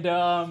 And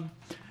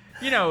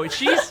you know,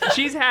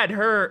 she's had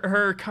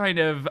her kind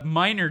of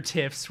minor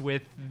tiffs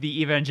with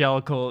the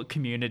evangelical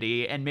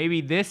community, and maybe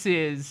this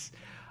is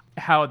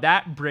how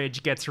that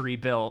bridge gets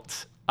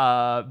rebuilt.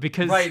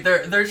 Because right,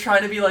 they're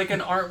trying to be like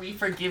an aren't we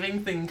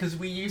forgiving thing because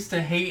we used to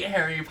hate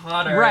Harry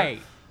Potter. Right,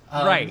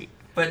 right.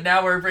 But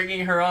now we're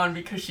bringing her on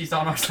because she's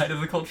on our side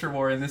of the culture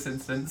war in this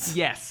instance.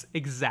 Yes,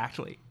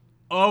 exactly.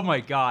 Oh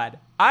my god.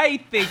 I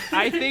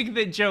think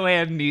that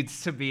Joanne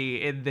needs to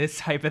be in this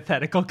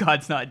hypothetical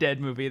God's Not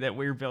Dead movie that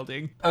we're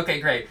building.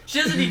 Okay, great.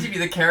 She doesn't need to be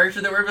the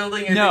character that we're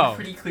building. I think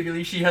pretty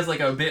clearly she has like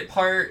a bit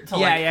part to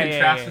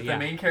contrast with the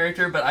main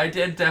character, but I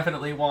did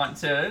definitely want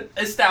to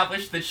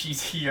establish that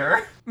she's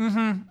here.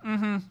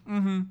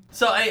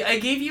 So I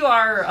gave you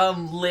our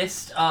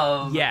list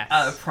of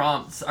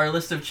prompts, our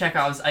list of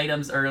Chekhov's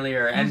items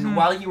earlier, and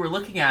while you were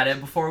looking at it,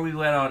 before we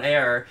went on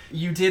air,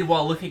 you did,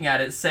 while looking at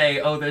it, say,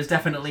 oh, there's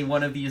definitely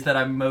one of these that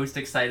I'm most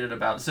excited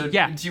about. So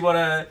do you want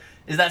to...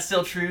 Is that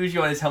still true? Do you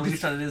want to tell me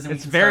which one it is and we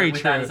can start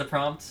with that as a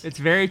prompt? It's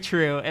very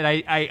true, and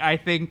I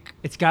think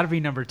it's got to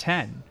be number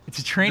 10. It's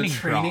a training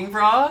bra. The training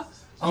bra?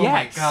 Oh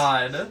my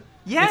god.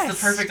 Yes. It's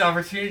the perfect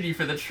opportunity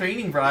for the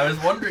training bra. I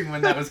was wondering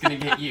when that was going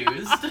to get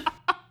used.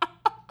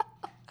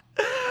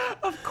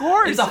 Of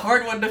course. It's a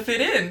hard one to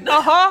fit in.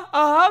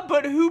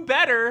 But who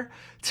better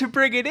to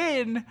bring it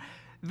in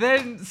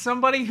than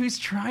somebody who's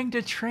trying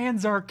to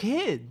trans our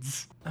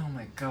kids? Oh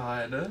my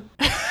god.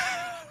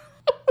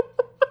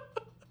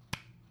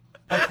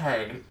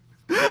 Okay.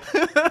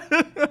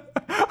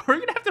 We're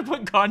gonna have to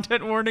put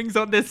content warnings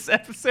on this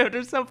episode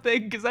or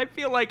something, because I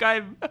feel like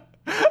I'm...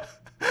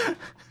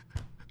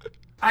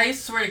 I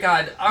swear to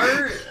God,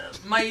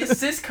 my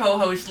cis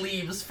co-host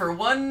leaves for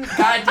one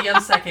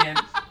goddamn second,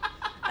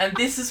 and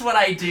this is what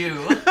I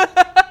do.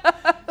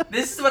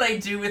 This is what I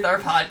do with our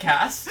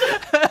podcast.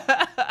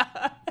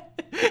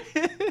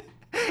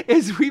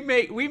 Is we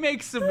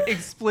make some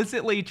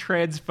explicitly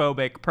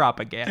transphobic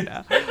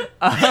propaganda.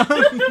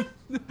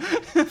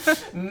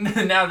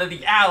 Now that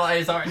the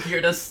allies aren't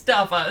here to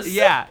stop us.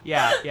 Yeah.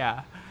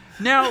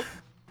 Now,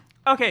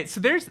 okay, so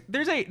there's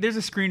a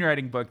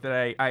screenwriting book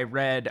that I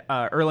read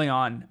early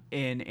on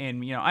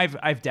in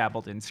I've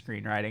dabbled in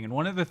screenwriting, and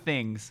one of the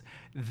things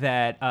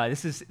that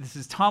this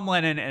is Tom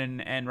Lennon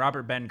and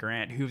Robert Ben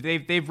Grant, who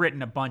they've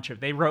written a bunch of.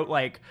 They wrote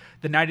like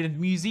the Night at the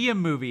Museum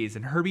movies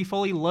and Herbie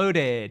Fully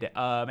Loaded,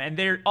 and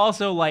they're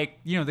also like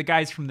the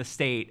guys from The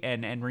State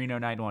and Reno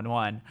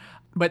 911.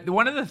 But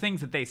one of the things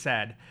that they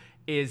said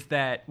is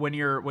that when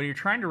you're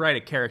trying to write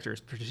a character,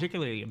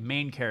 particularly a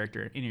main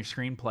character in your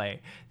screenplay,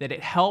 that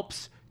it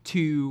helps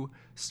to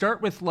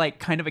start with like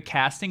kind of a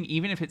casting,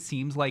 even if it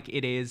seems like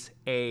it is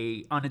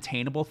a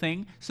unattainable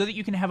thing, so that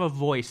you can have a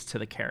voice to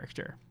the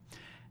character.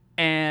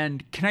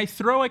 And can I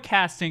throw a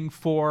casting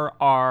for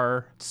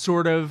our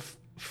sort of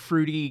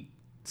fruity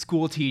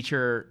school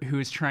teacher who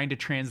is trying to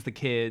trans the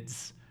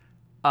kids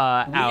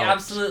out? We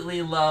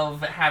absolutely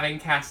love having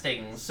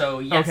casting, so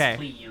yes,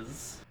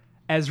 please.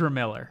 Ezra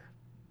Miller.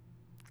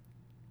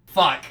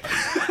 Fuck.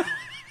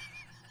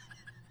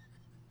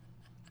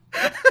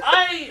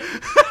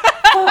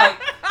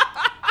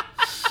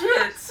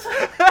 Shit.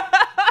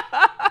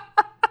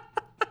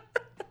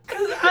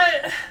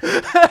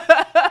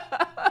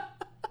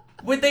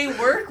 Would they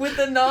work with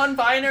the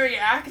non-binary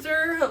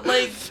actor?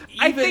 Like,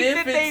 I think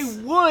that they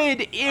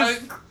would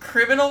if a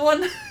criminal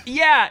one.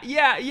 Yeah.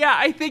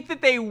 I think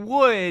that they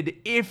would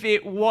if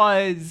it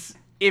was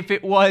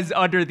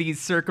under these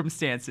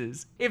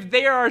circumstances. If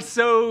they are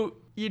so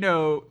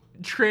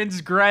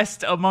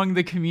transgressed among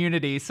the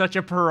community, such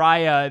a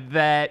pariah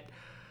that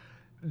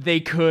they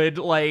could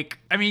they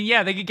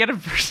could get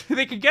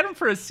him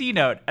for a C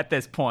note at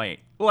this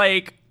point.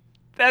 Like,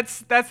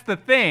 that's the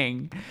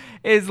thing,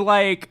 is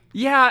like,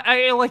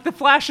 the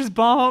Flash is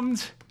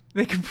bombed.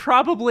 They could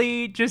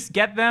probably just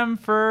get them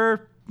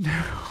for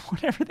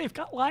whatever they've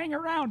got lying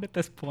around at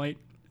this point.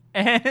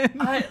 And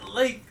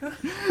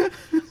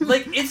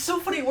it's so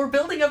funny. We're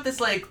building up this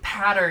like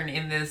pattern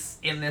in this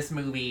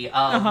movie.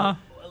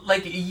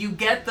 Like, you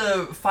get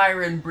the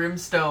fire and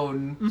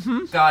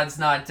brimstone God's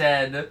Not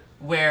Dead,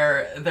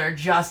 where they're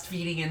just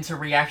feeding into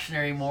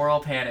reactionary moral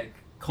panic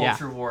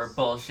culture war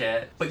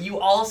bullshit. But you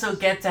also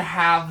get to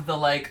have the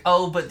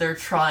but they're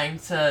trying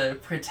to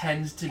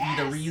pretend to be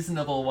the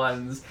reasonable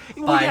ones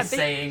by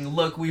saying,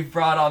 look, we've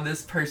brought on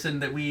this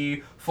person that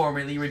we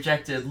formerly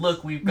rejected.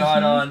 Look, we've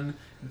got on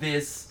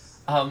this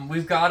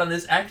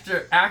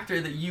actor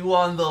that you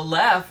on the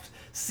left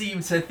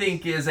seem to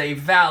think is a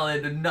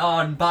valid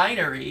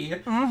non-binary,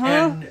 and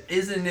aren't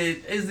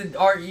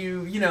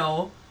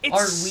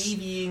we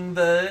being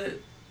the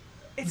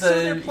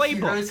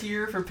heroes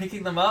here for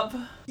picking them up?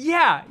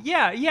 Yeah.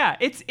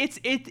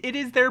 It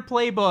is their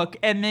playbook,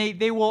 and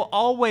they will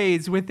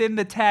always within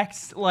the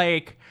text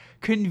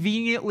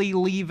conveniently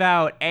leave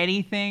out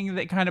anything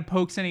that kind of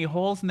pokes any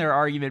holes in their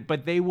argument,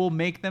 but they will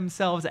make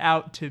themselves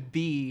out to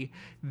be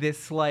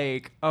this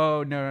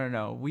oh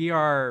no,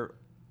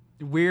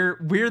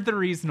 we're the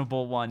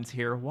reasonable ones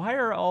here. Why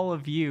are all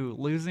of you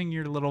losing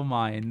your little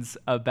minds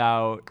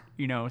about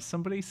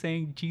somebody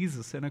saying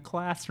Jesus in a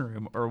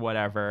classroom or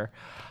whatever?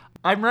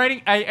 I'm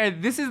writing.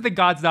 This is the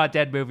God's Not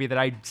Dead movie that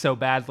I so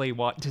badly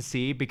want to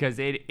see, because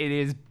it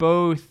is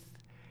both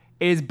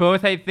is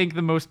both, I think,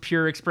 the most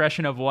pure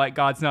expression of what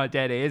God's Not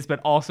Dead is,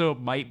 but also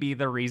might be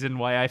the reason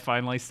why I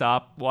finally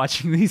stopped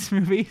watching these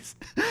movies.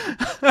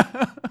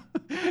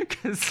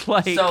 Because,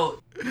 like,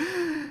 So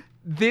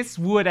this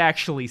would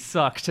actually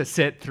suck to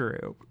sit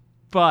through,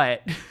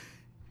 but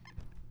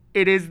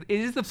it is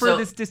the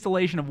furthest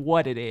distillation of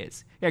what it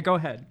is. Yeah, go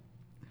ahead.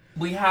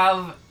 we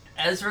have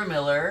Ezra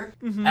Miller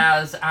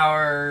as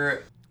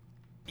our,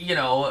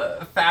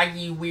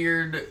 faggy,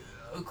 weird,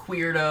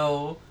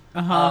 queerdo,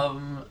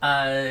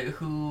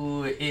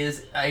 who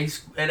is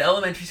an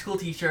elementary school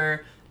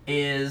teacher,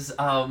 is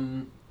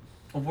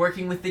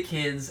working with the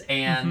kids,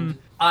 and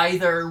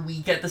either we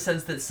get the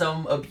sense that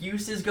some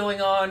abuse is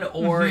going on,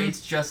 or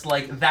it's just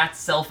like that's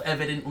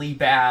self-evidently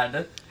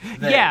bad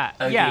that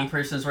a gay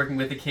person is working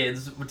with the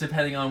kids,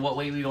 depending on what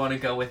way we want to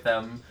go with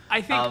them.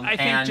 I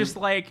think just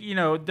like,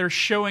 they're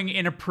showing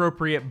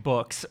inappropriate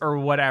books or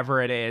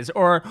whatever it is,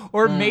 or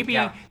maybe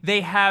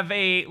they have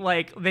a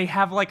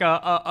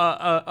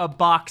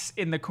box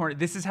in the corner.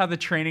 This is how the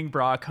training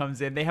bra comes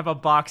in. They have a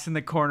box in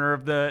the corner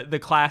of the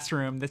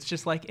classroom that's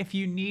just like, if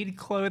you need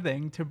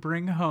clothing to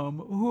bring home,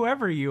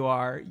 whoever you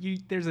are,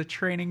 there's a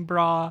training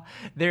bra,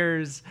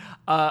 there's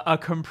a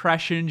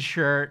compression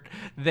shirt,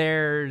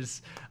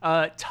 there's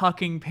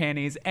tucking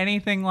panties,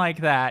 anything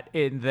like that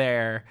in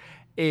there.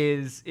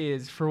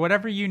 Is for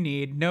whatever you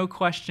need, no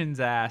questions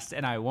asked,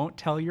 and I won't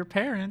tell your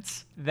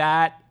parents.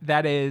 That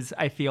is,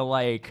 I feel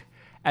like,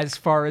 as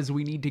far as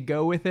we need to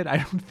go with it. I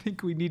don't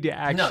think we need to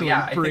actually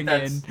bring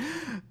in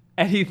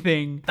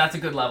anything. That's a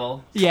good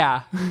level.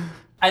 Yeah.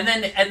 And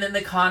then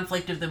the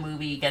conflict of the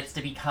movie gets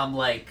to become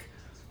like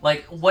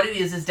what it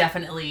is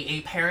definitely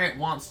a parent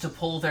wants to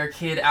pull their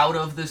kid out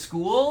of the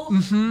school,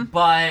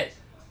 but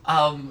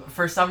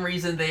for some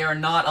reason they are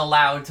not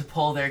allowed to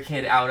pull their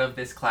kid out of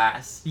this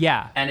class.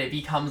 Yeah. And it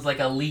becomes like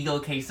a legal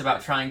case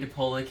about trying to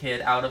pull the kid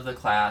out of the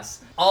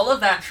class. All of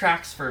that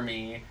tracks for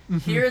me.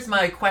 Here's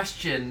my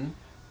question.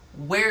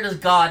 Where does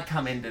God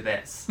come into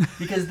this?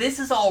 Because this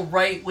is all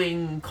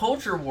right-wing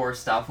culture war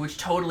stuff, which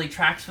totally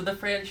tracks for the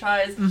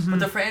franchise, but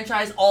the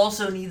franchise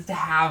also needs to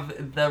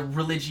have the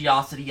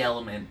religiosity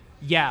element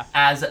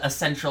as a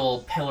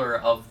central pillar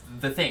of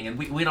the thing, and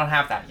we don't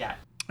have that yet.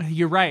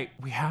 You're right.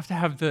 We have to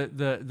have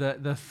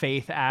the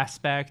faith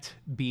aspect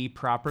be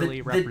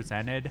properly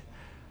represented.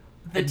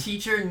 The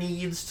teacher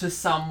needs to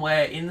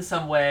in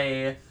some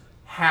way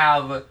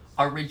have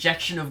a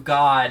rejection of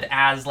God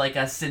as like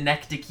a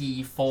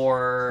synecdoche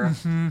for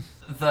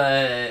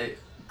the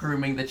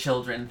grooming the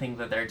children thing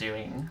that they're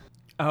doing.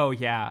 Oh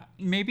yeah.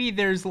 Maybe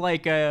there's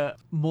like a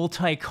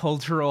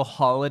multicultural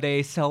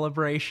holiday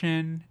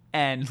celebration,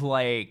 and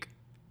like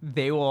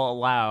they will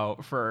allow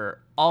for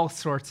all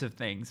sorts of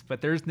things,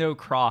 but there's no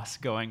cross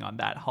going on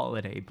that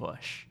holiday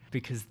bush,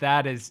 because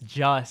that is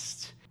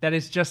just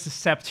a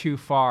step too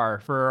far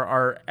for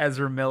our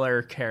Ezra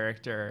Miller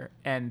character,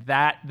 and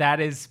that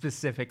is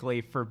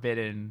specifically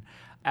forbidden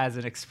as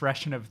an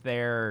expression of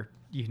their,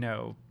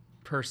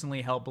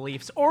 personally held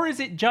beliefs. Or is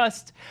it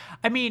just,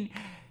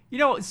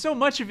 so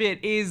much of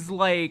it is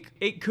like,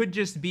 it could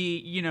just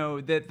be,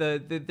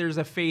 that there's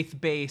a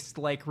faith-based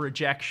like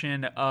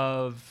rejection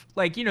of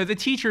like, the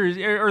teacher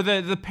or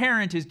the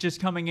parent is just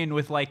coming in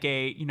with like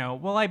a,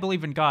 well, I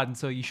believe in God, and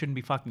so you shouldn't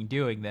be fucking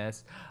doing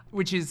this,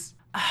 which is,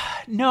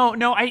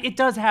 it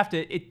does have to,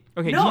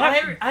 okay. No,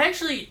 I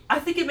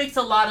think it makes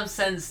a lot of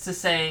sense to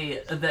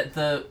say that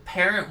the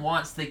parent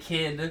wants the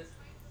kid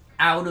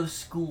out of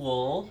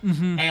school,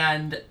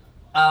 and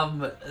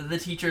the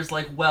teacher's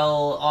like,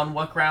 well, on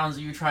what grounds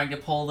are you trying to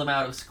pull them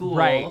out of school?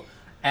 Right.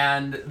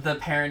 And the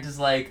parent is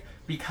like,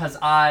 because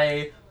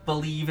I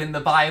believe in the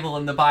Bible,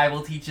 and the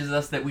Bible teaches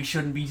us that we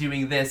shouldn't be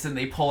doing this, and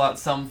they pull out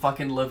some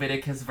fucking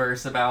Leviticus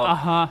verse about,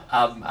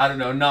 I don't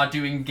know, not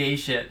doing gay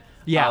shit.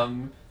 Yeah.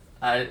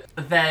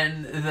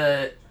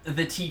 Then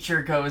the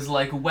teacher goes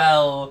like,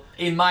 well,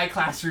 in my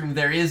classroom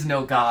there is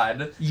no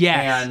God.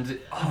 Yes. And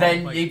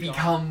then it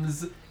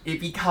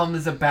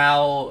becomes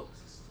about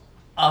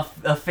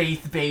a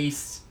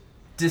faith-based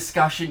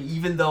discussion,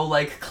 even though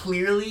like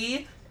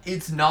clearly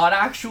it's not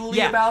actually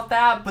about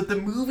that, but the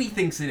movie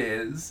thinks it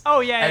is.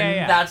 Oh yeah,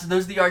 and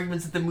those are the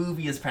arguments that the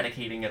movie is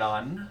predicating it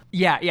on.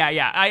 Yeah.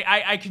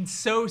 I can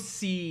so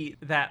see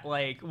that,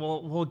 like,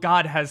 well,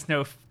 God has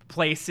no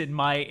place in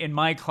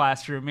my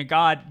classroom, and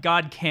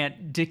God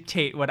can't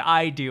dictate what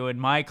I do in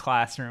my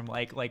classroom,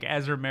 like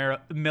Ezra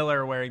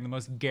Miller wearing the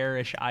most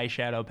garish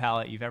eyeshadow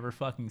palette you've ever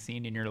fucking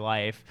seen in your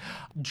life,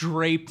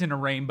 draped in a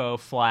rainbow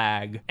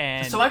flag.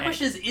 And so my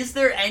question is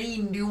there any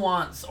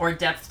nuance or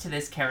depth to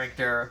this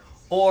character,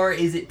 or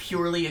is it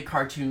purely a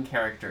cartoon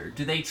character?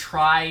 Do they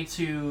try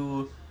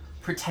to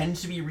pretend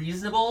to be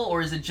reasonable,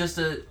 or is it just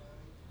a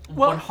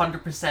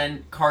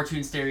 100%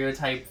 cartoon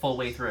stereotype full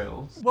way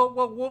through?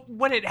 Well,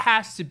 what it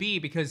has to be,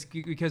 because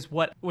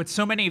what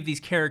so many of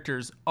these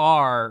characters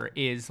are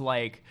is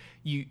like,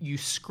 you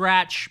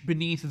scratch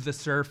beneath the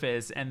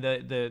surface, and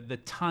the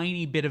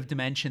tiny bit of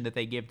dimension that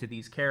they give to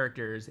these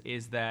characters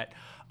is that,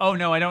 oh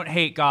no, I don't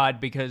hate God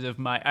because of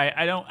my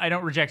I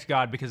don't reject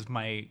God because of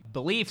my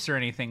beliefs or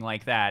anything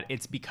like that.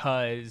 It's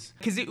because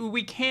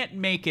we can't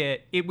make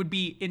it. It would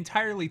be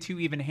entirely too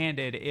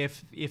even-handed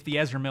if the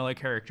Ezra Miller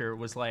character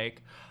was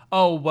like,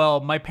 oh well,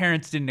 my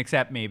parents didn't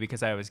accept me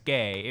because I was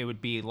gay. It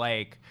would be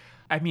like,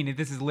 I mean,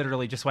 this is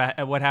literally just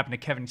what happened to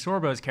Kevin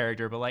Sorbo's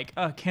character, but like,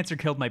 cancer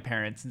killed my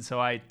parents, and so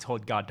I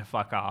told God to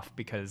fuck off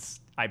because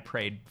I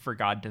prayed for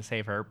God to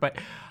save her.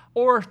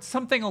 Or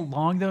something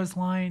along those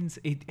lines.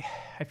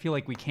 I feel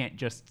like we can't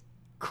just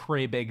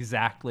crib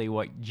exactly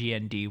what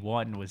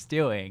GND1 was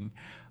doing,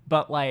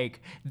 but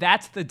like,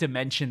 that's the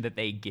dimension that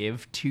they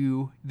give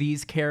to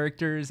these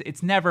characters.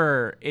 It's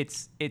never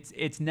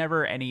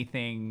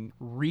anything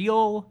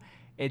real.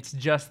 It's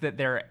just that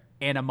their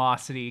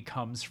animosity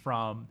comes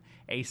from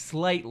a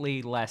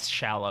slightly less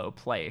shallow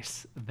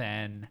place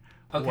than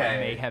what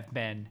may have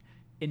been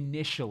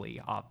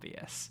initially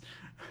obvious.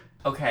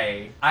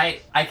 Okay, I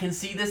can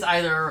see this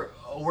either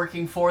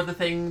working for the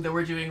thing that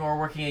we're doing or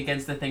working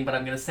against the thing, but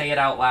I'm going to say it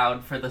out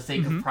loud for the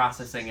sake of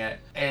processing it.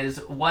 Is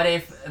what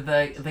if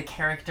the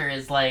character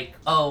is like,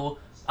 oh,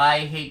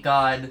 I hate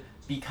God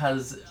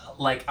because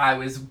like I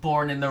was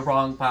born in the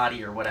wrong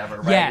body or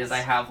whatever, right? Yes. Is I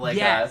have like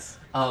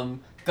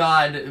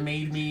God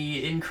made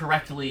me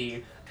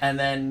incorrectly, and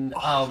then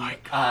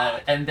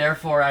and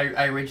therefore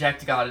I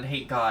reject God and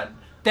hate God.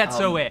 That's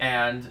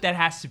and that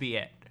has to be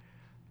it,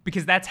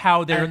 because that's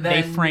how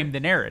they frame the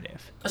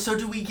narrative. So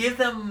do we give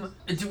them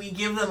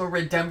a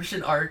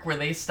redemption arc where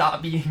they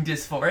stop being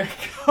dysphoric?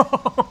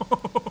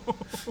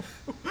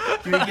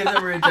 Do we give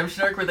them a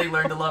redemption arc where they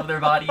learn to love their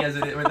body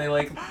where they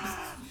like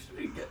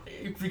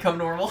become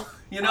normal?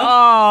 You know?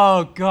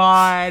 Oh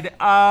God!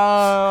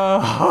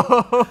 Oh.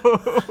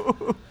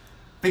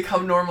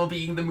 Become normal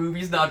being the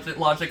movie's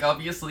logic,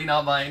 obviously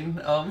not mine.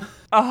 It's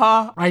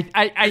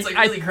like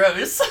really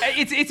gross.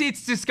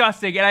 It's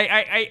disgusting, and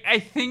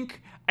I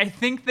think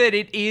that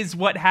it is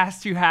what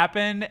has to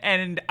happen,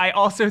 and I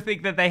also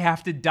think that they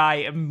have to die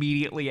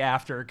immediately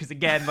after, because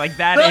again, like,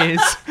 that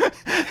is.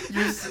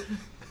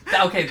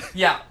 Okay,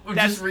 yeah, we're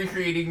just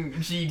recreating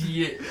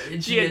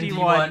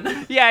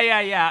GND1.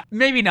 Yeah.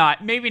 Maybe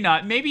not.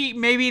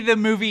 Maybe the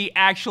movie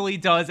actually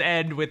does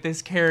end with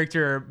this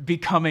character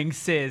becoming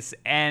cis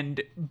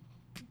and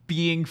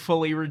being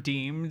fully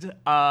redeemed.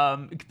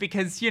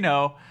 Because,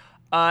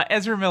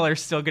 Ezra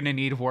Miller's still gonna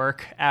need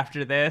work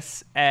after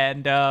this,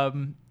 and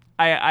and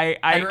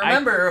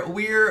remember,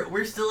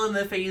 we're still in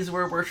the phase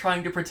where we're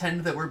trying to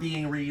pretend that we're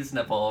being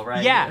reasonable,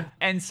 right? Yeah,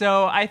 and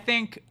so I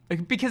think,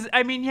 because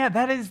I mean, yeah,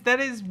 that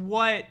is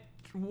what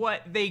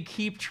they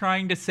keep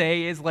trying to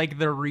say is like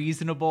the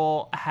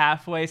reasonable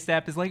halfway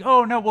step is like,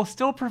 oh no, we'll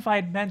still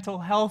provide mental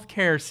health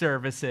care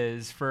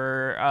services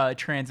for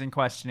trans and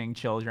questioning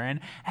children,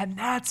 and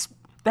that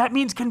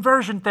means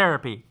conversion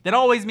therapy. That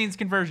always means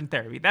conversion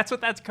therapy. That's what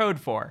that's code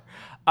for.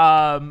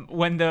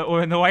 When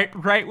the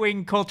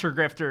right-wing culture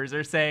grifters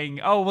are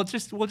saying, oh, we'll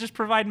just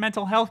provide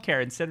mental health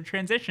care instead of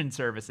transition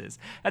services.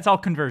 That's all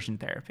conversion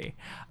therapy.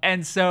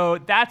 And so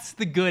that's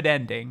the good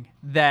ending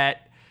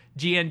that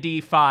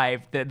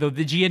GND5, the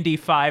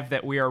GND5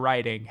 that we are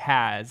writing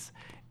has,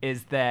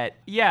 is that,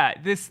 yeah,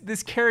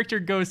 this character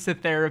goes to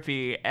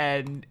therapy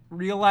and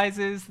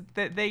realizes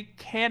that they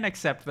can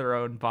accept their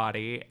own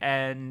body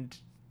and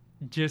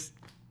just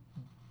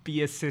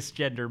be a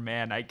cisgender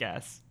man, I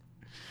guess.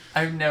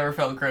 I've never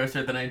felt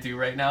grosser than I do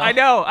right now. I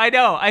know.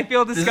 I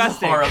feel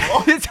disgusting.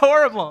 This is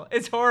horrible.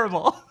 It's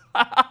horrible.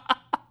 But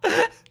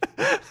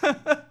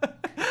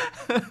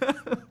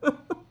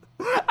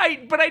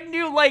I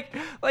knew, like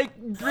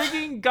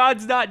bringing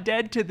God's Not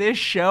Dead to this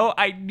show,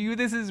 I knew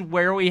this is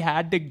where we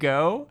had to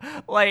go.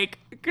 Like,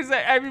 because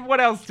I mean,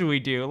 what else do we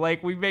do?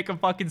 Like, we make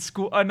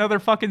another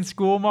fucking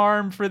school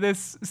marm for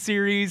this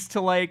series to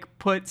like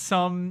put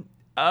some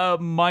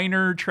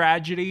minor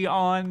tragedy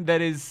on that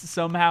is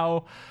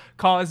somehow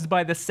caused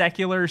by the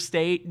secular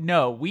state.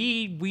 No,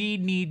 we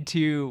need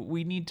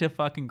to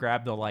fucking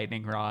grab the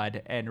lightning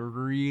rod and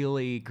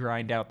really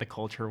grind out the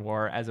culture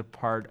war as a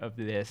part of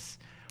this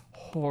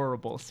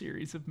horrible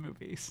series of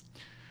movies.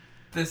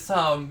 This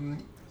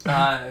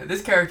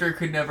this character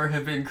could never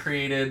have been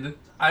created.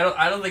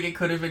 I don't think it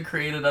could have been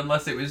created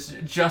unless it was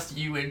just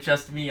you and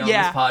just me on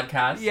this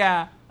podcast.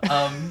 Yeah.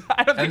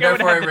 I don't think and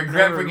therefore I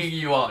regret bringing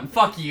you on.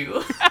 Fuck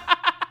you.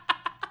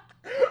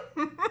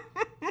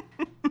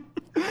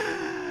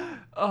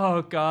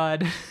 Oh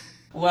God.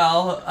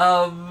 Well,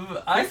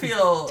 I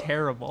feel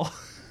terrible.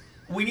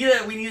 We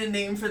need a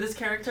name for this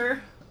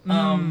character.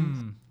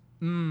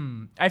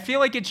 I feel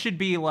like it should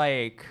be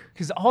like,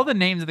 because all the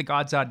names of the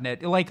God's Not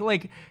Dead,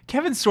 like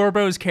Kevin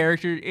Sorbo's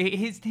character,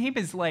 his name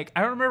is like,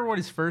 I don't remember what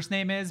his first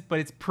name is, but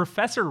it's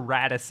Professor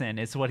Radisson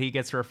is what he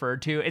gets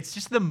referred to. It's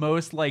just the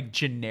most like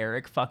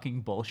generic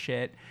fucking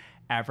bullshit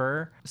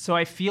ever. So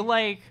I feel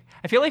like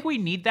we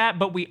need that,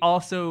 but we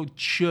also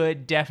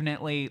should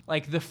definitely,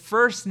 like, the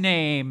first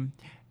name,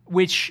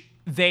 which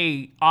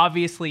they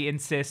obviously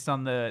insist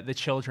on the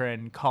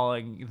children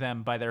calling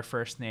them by their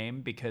first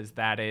name because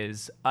that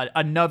is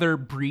another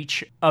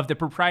breach of the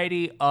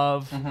propriety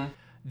of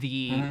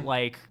the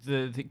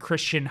the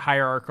Christian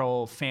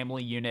hierarchical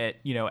family unit,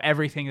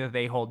 everything that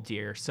they hold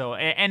dear. So,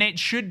 and it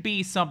should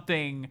be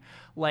something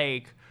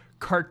like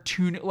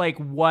cartoon, like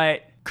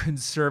what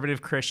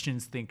conservative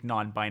Christians think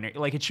non-binary.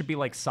 Like it should be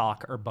like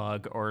sock or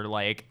bug or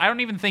like I don't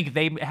even think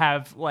they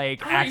have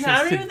like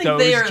access to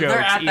those jokes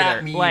either.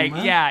 That meme. Like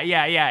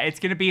yeah. It's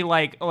gonna be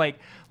like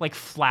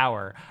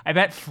flower. I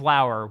bet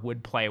flower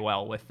would play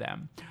well with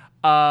them.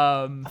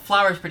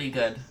 Flower's pretty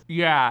good.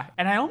 Yeah,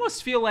 and I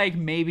almost feel like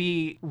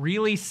maybe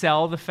really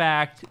sell the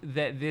fact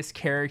that this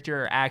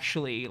character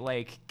actually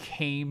like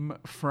came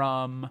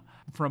from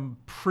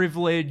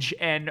privilege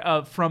and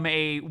from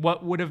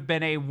what would have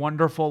been a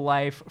wonderful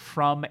life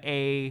from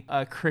a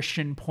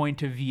Christian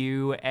point of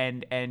view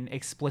and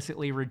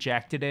explicitly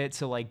rejected it.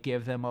 So like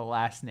give them a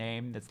last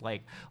name that's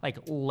like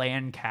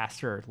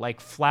Lancaster,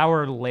 like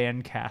Flower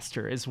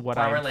Lancaster is what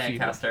I'm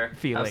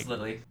feeling.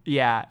 Absolutely.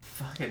 Yeah.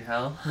 Fucking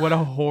hell. What a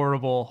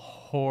horrible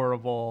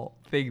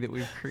thing that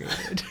we've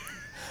created.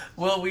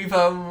 Well,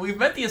 we've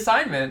met the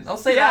assignment. I'll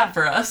say that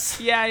for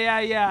us.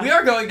 Yeah. We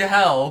are going to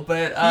hell,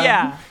 but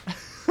yeah.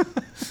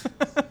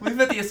 We've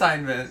met the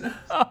assignment.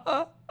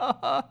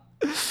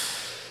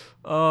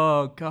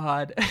 Oh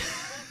God.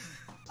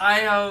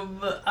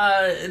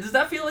 Does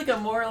that feel like a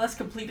more or less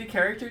completed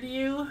character to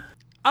you?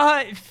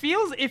 It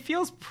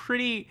feels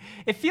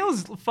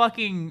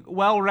fucking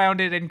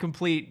well-rounded and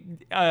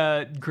complete,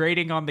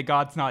 grading on the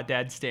God's Not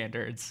Dead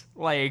standards.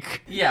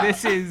 Like, yeah.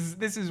 This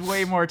is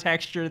way more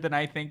texture than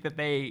I think that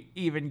they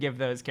even give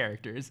those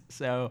characters.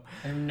 So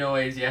I have no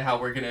idea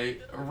how we're gonna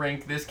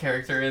rank this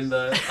character in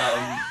the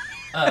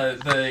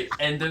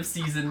end of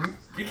season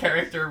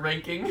character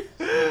ranking.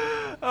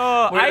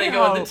 Oh, where they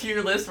go on the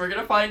tier list, we're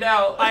gonna find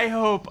out. I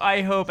hope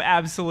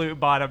absolute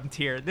bottom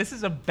tier. This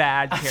is a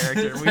bad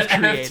character we've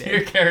created.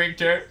 F-tier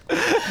character.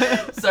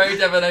 Sorry,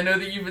 Devin, I know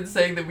that you've been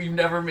saying that we've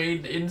never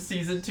made in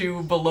season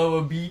 2 below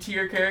a B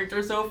tier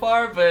character so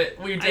far, but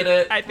we did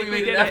it. I think we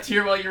made did an F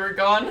tier while you were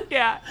gone.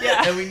 Yeah.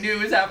 And we knew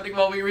it was happening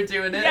while we were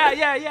doing it.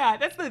 Yeah.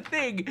 That's the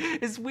thing,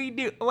 is we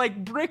knew,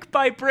 like, brick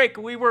by brick,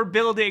 we were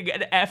building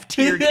an F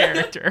tier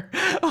character.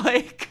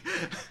 Like...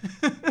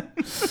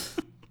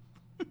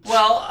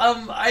 Well,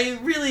 I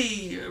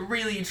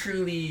really,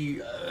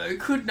 truly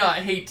could not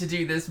hate to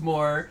do this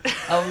more.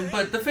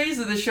 But the phase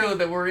of the show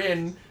that we're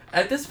in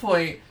at this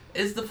point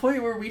is the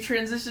point where we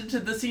transition to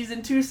the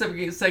season 2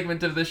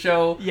 segment of the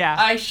show. Yeah.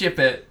 I ship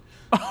it.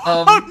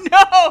 Oh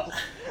no!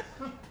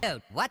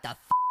 Dude, what the f***?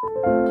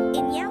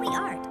 In yaoi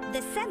art, the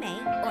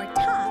seme, or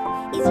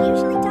top, is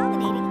usually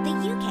dominating the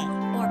yuke,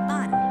 or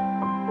bottom.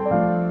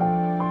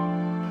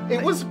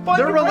 It was fun.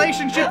 Their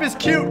relationship is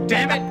cute,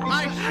 damn it!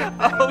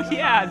 Oh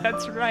yeah,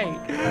 that's right.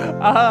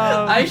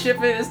 I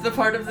ship it is the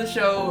part of the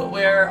show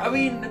where, I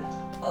mean,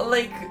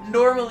 like,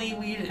 normally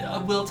we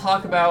will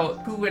talk about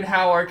who and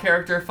how our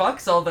character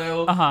fucks,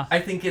 although I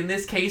think in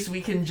this case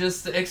we can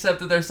just accept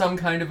that there's some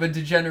kind of a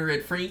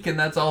degenerate freak, and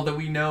that's all that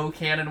we know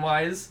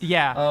canon-wise.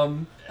 Yeah.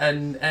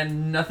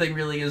 And nothing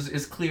really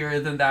is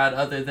clearer than that,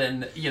 other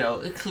than,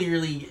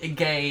 clearly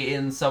gay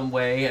in some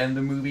way, and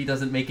the movie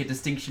doesn't make a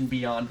distinction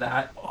beyond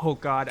that. Oh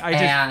god,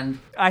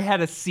 I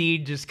had a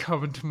scene just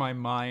come into my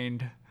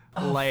mind.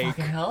 Oh, like,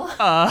 fucking hell?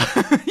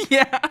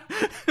 Yeah.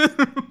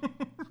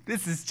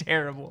 This is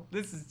terrible.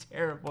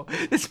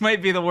 This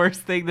might be the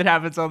worst thing that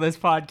happens on this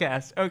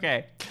podcast.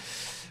 Okay.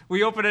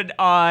 We open it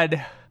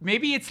on,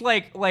 maybe it's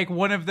like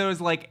one of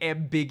those like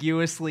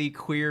ambiguously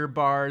queer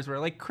bars where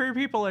like queer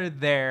people are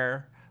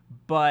there,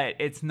 but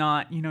it's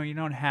not, you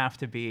don't have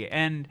to be.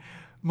 And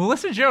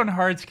Melissa Joan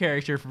Hart's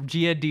character from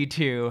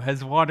GND2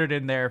 has wandered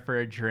in there for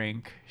a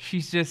drink.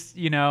 She's just,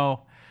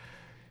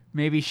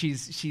 maybe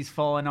she's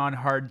fallen on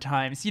hard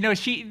times.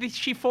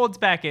 She folds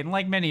back in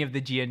like many of the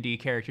GND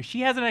characters.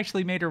 She hasn't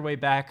actually made her way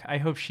back. I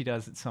hope she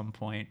does at some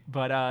point.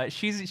 But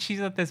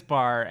she's at this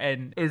bar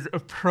and is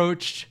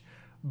approached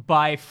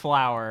by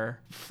Flower.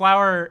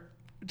 Flower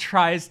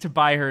tries to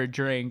buy her a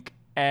drink,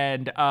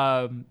 and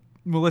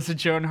Melissa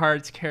Joan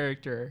Hart's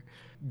character,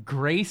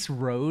 Grace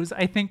Rose,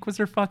 I think was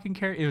her fucking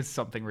character. It was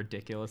something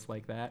ridiculous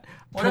like that.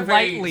 What a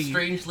very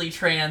strangely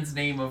trans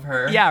name of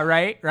her. Yeah,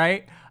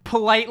 right?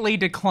 Politely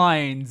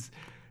declines,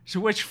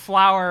 to which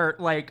Flower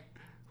like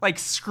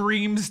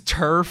screams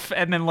turf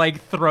and then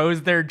like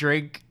throws their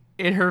drink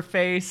in her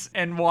face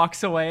and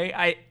walks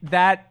away.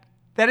 That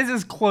is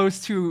as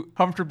close to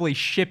comfortably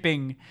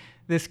shipping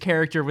this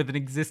character with an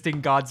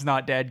existing God's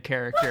Not Dead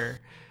character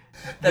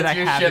that I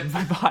have ship in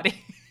my body.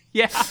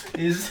 Yeah.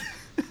 Is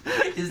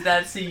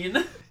that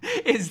scene?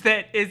 Is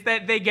that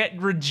they get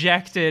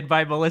rejected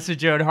by Melissa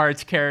Joan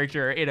Hart's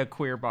character in a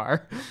queer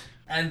bar.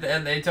 And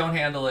they don't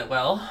handle it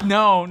well.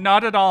 No,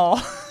 not at all.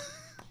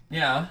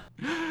 Yeah.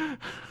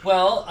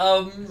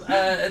 Well,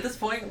 at this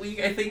point,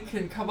 we, I think,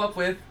 can come up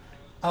with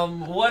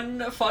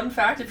one fun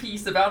fact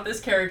apiece about this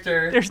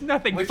character. There's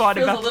nothing fun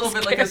about this which feels a little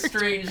bit like a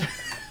strange...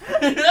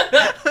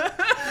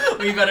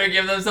 We better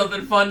give them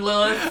something fun,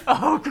 Lilith.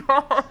 Oh,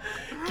 God.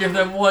 Give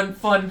them one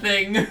fun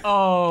thing.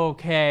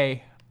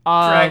 Okay.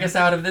 Drag us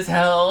out of this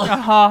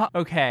hell.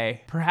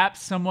 Okay.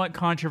 Perhaps somewhat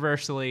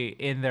controversially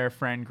in their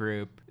friend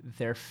group,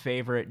 their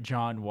favorite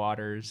John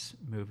Waters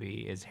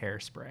movie is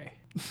Hairspray.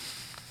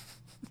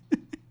 I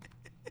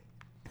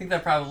think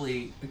that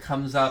probably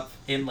comes up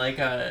in like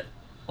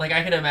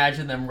I could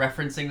imagine them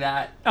referencing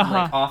that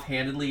like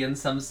offhandedly in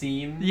some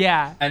scene.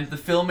 Yeah. And the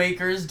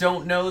filmmakers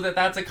don't know that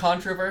that's a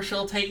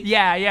controversial take.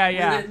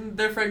 Yeah. Within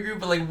their friend group,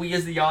 but like we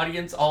as the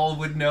audience all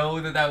would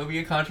know that that would be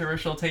a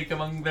controversial take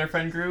among their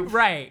friend group.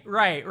 Right.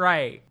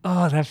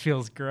 Oh, that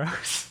feels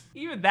gross.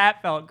 Even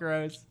that felt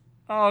gross.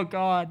 Oh,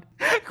 God.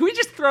 Can we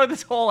just throw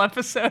this whole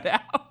episode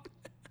out?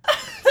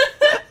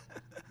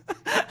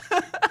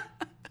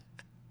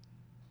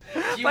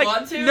 Do you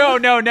want to?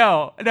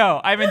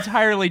 No. I'm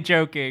entirely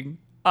joking.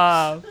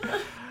 I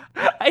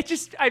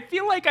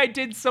feel like I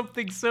did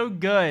something so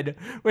good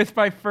with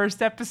my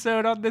first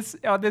episode on this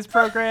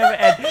program,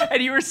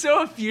 and you were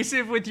so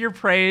effusive with your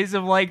praise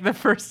of like the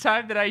first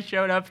time that I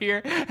showed up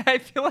here. I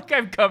feel like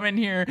I've come in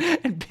here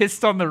and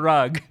pissed on the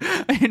rug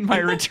in my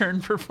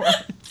return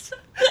performance.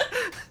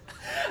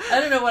 I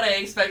don't know what I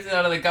expected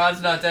out of the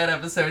God's Not Dead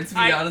episode, to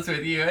be honest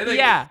with you. I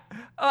think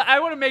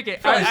I want to make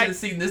it. Probably should have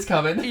seen this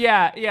coming.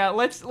 Yeah.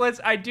 Let's.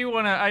 I do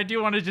want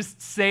to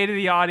just say to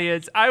the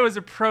audience, I was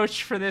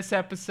approached for this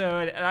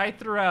episode, and I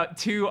threw out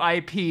 2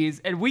 IPs,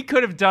 and we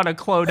could have done a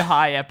Clone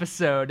High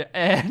episode,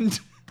 and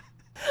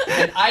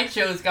I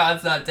chose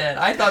God's Not Dead.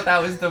 I thought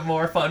that was the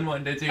more fun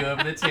one to do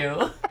of the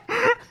 2.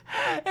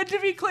 And to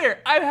be clear,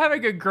 I'm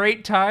having a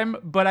great time,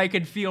 but I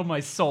can feel my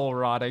soul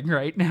rotting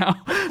right now.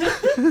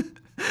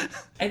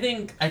 I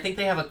think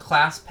they have a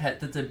class pet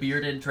that's a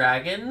bearded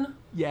dragon.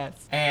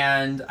 Yes.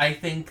 And I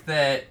think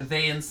that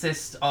they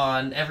insist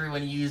on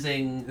everyone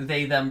using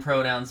they/them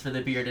pronouns for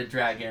the bearded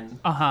dragon.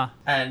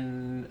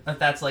 And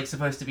that's like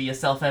supposed to be a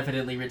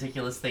self-evidently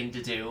ridiculous thing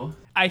to do.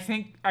 I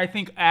think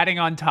adding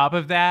on top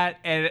of that,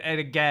 and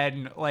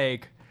again,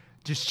 like,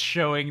 just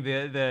showing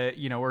the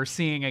we're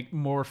seeing a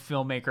more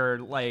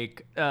filmmaker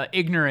like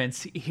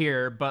ignorance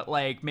here, but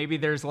like maybe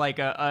there's like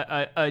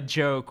a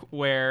joke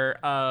where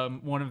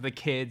one of the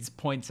kids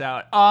points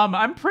out,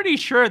 I'm pretty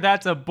sure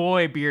that's a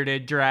boy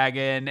bearded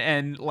dragon,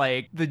 and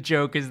like the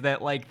joke is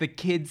that like the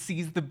kid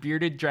sees the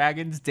bearded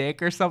dragon's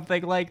dick or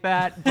something like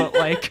that, but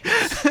like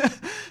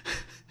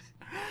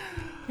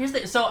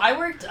So I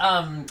worked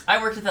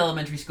with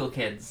elementary school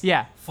kids.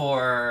 Yeah.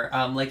 For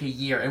like a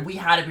year, and we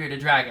had a bearded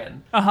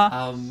dragon.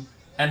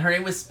 And her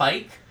name was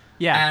Spike.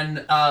 Yeah.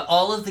 And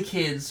all of the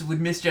kids would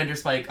misgender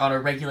Spike on a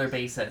regular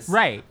basis.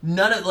 Right.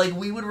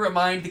 We would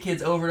remind the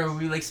kids over and over,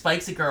 we'd be like,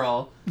 Spike's a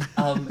girl.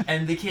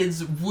 And the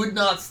kids would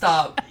not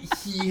stop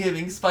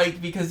he-himing Spike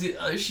because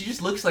she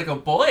just looks like a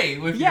boy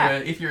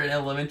if you're an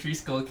elementary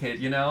school kid,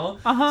 you know?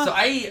 So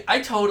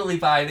I totally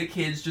buy the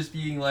kids just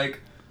being like,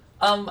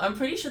 I'm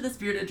pretty sure this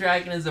bearded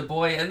dragon is a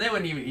boy, and they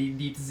wouldn't even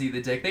need to see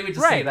the dick. They would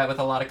just say that with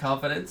a lot of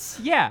confidence.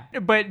 Yeah,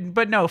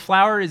 but no,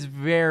 Flower is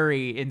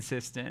very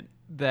insistent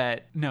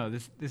that no,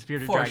 this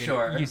bearded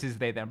dragon uses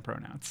they them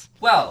pronouns.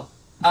 Well,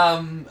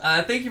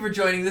 thank you for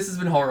joining. This has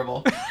been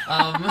horrible.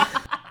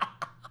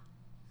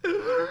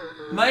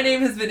 My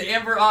name has been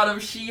Amber Autumn,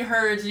 she,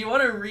 her. Do you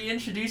want to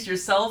reintroduce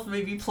yourself?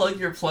 Maybe plug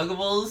your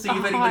pluggables, see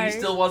if anybody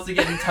still wants to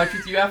get in touch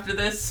with you after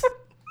this?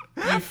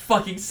 You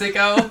fucking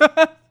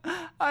sicko.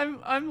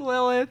 I'm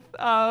Lilith.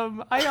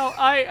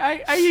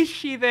 I use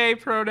she they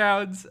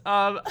pronouns.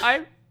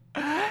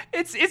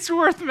 It's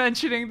worth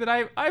mentioning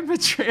that I'm a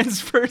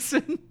trans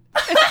person.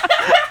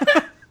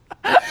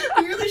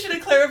 We really should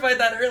have clarified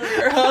that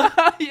earlier,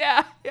 huh?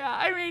 Yeah.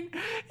 I mean,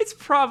 it's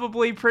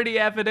probably pretty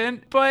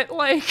evident, but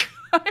like,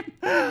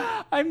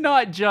 I'm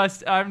not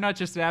just an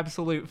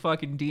absolute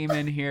fucking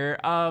demon here.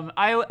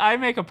 I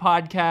make a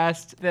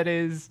podcast that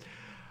is.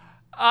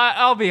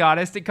 I'll be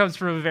honest, it comes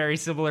from a very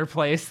similar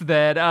place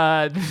that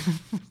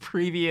the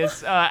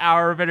previous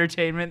hour of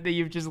entertainment that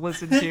you've just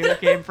listened to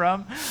came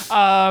from.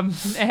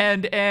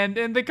 And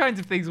the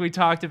kinds of things we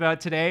talked about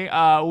today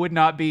would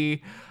not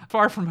be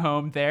far from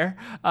home there.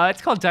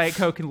 It's called Diet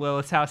Coke and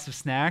Lilith's House of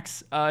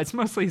Snacks. It's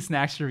mostly a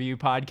snacks review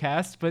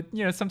podcast, but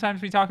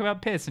sometimes we talk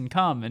about piss and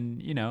cum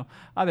and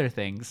other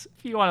things.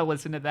 If you want to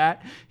listen to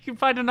that, you can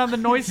find it on the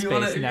Noise Space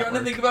Network. If you want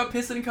to think about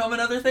piss and cum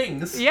and other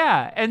things.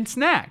 Yeah, and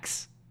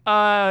snacks.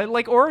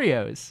 Like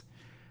Oreos.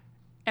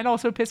 And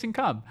also piss and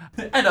cum.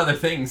 And other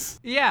things.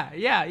 Yeah.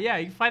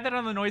 You can find that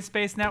on the Noise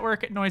Space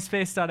Network at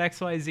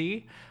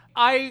noisepace.xyz.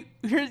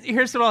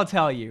 Here's what I'll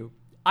tell you.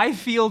 I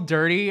feel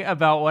dirty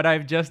about what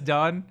I've just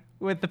done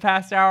with the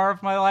past hour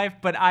of my life,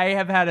 but I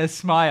have had a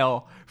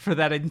smile for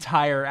that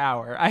entire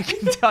hour. I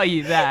can tell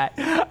you that.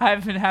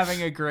 I've been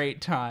having a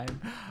great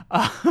time.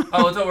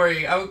 Oh, don't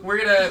worry.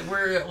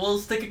 We'll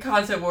stick a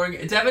content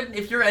warning. Devin,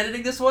 if you're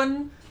editing this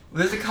one,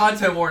 there's a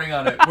content warning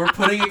on it. We're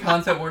putting a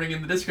content warning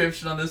in the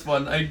description on this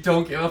one. I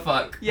don't give a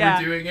fuck. Yeah.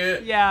 We're doing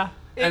it. Yeah.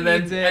 And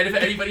if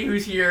anybody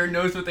who's here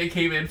knows what they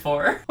came in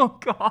for. Oh,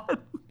 God.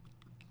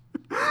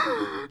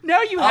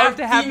 Now you have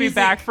to have me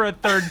back for a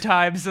third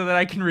time so that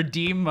I can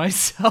redeem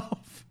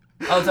myself.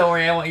 Oh, don't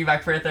worry, I want you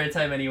back for a third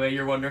time anyway.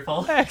 You're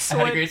wonderful.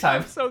 Excellent. I had a great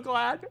time. I'm so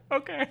glad.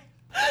 Okay.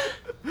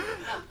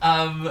 No,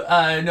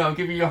 I'm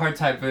giving you a hard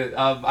time, but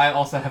I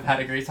also have had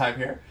a great time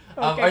here.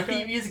 Okay, Our good.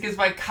 theme music is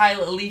by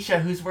Kyle Alicia,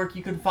 whose work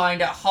you can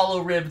find at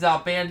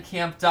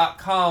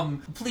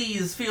hollowrib.bandcamp.com.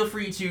 Please feel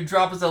free to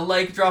drop us a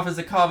like, drop us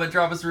a comment,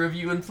 drop us a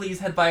review, and please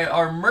head by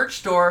our merch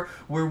store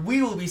where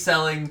we will be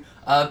selling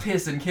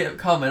piss and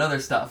cum and other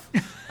stuff.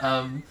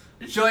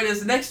 Join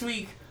us next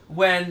week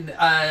when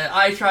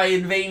I try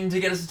in vain to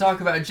get us to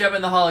talk about Gem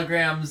and the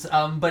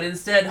Holograms, but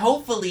instead,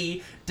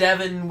 hopefully,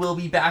 Devin will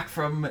be back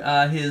from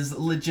his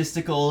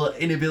logistical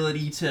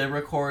inability to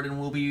record, and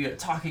we'll be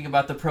talking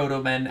about the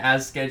Proto-Men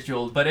as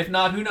scheduled. But if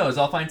not, who knows?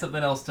 I'll find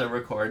something else to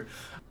record.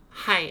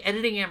 Hi,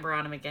 Editing Amber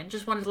Autumn again.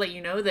 Just wanted to let you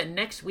know that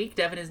next week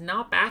Devin is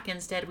not back.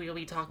 Instead, we will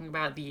be talking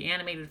about the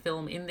animated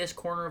film In This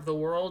Corner of the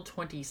World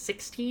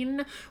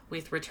 2016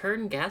 with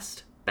return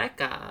guest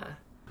Becca.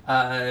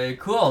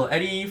 Cool.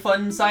 Any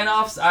fun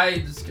sign-offs?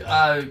 God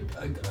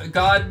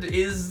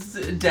is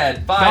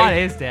dead. Bye. God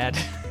is dead.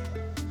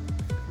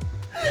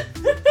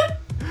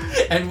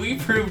 And we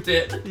proved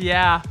it.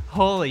 Yeah.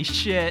 Holy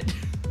shit.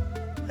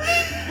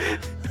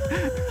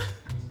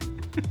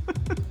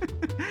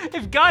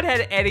 If God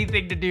had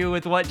anything to do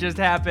with what just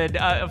happened,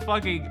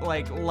 fucking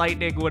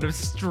lightning would have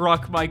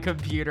struck my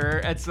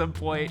computer at some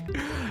point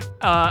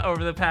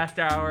over the past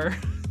hour.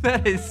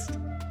 That is.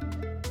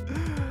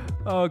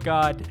 Oh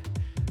God.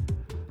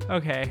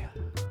 Okay.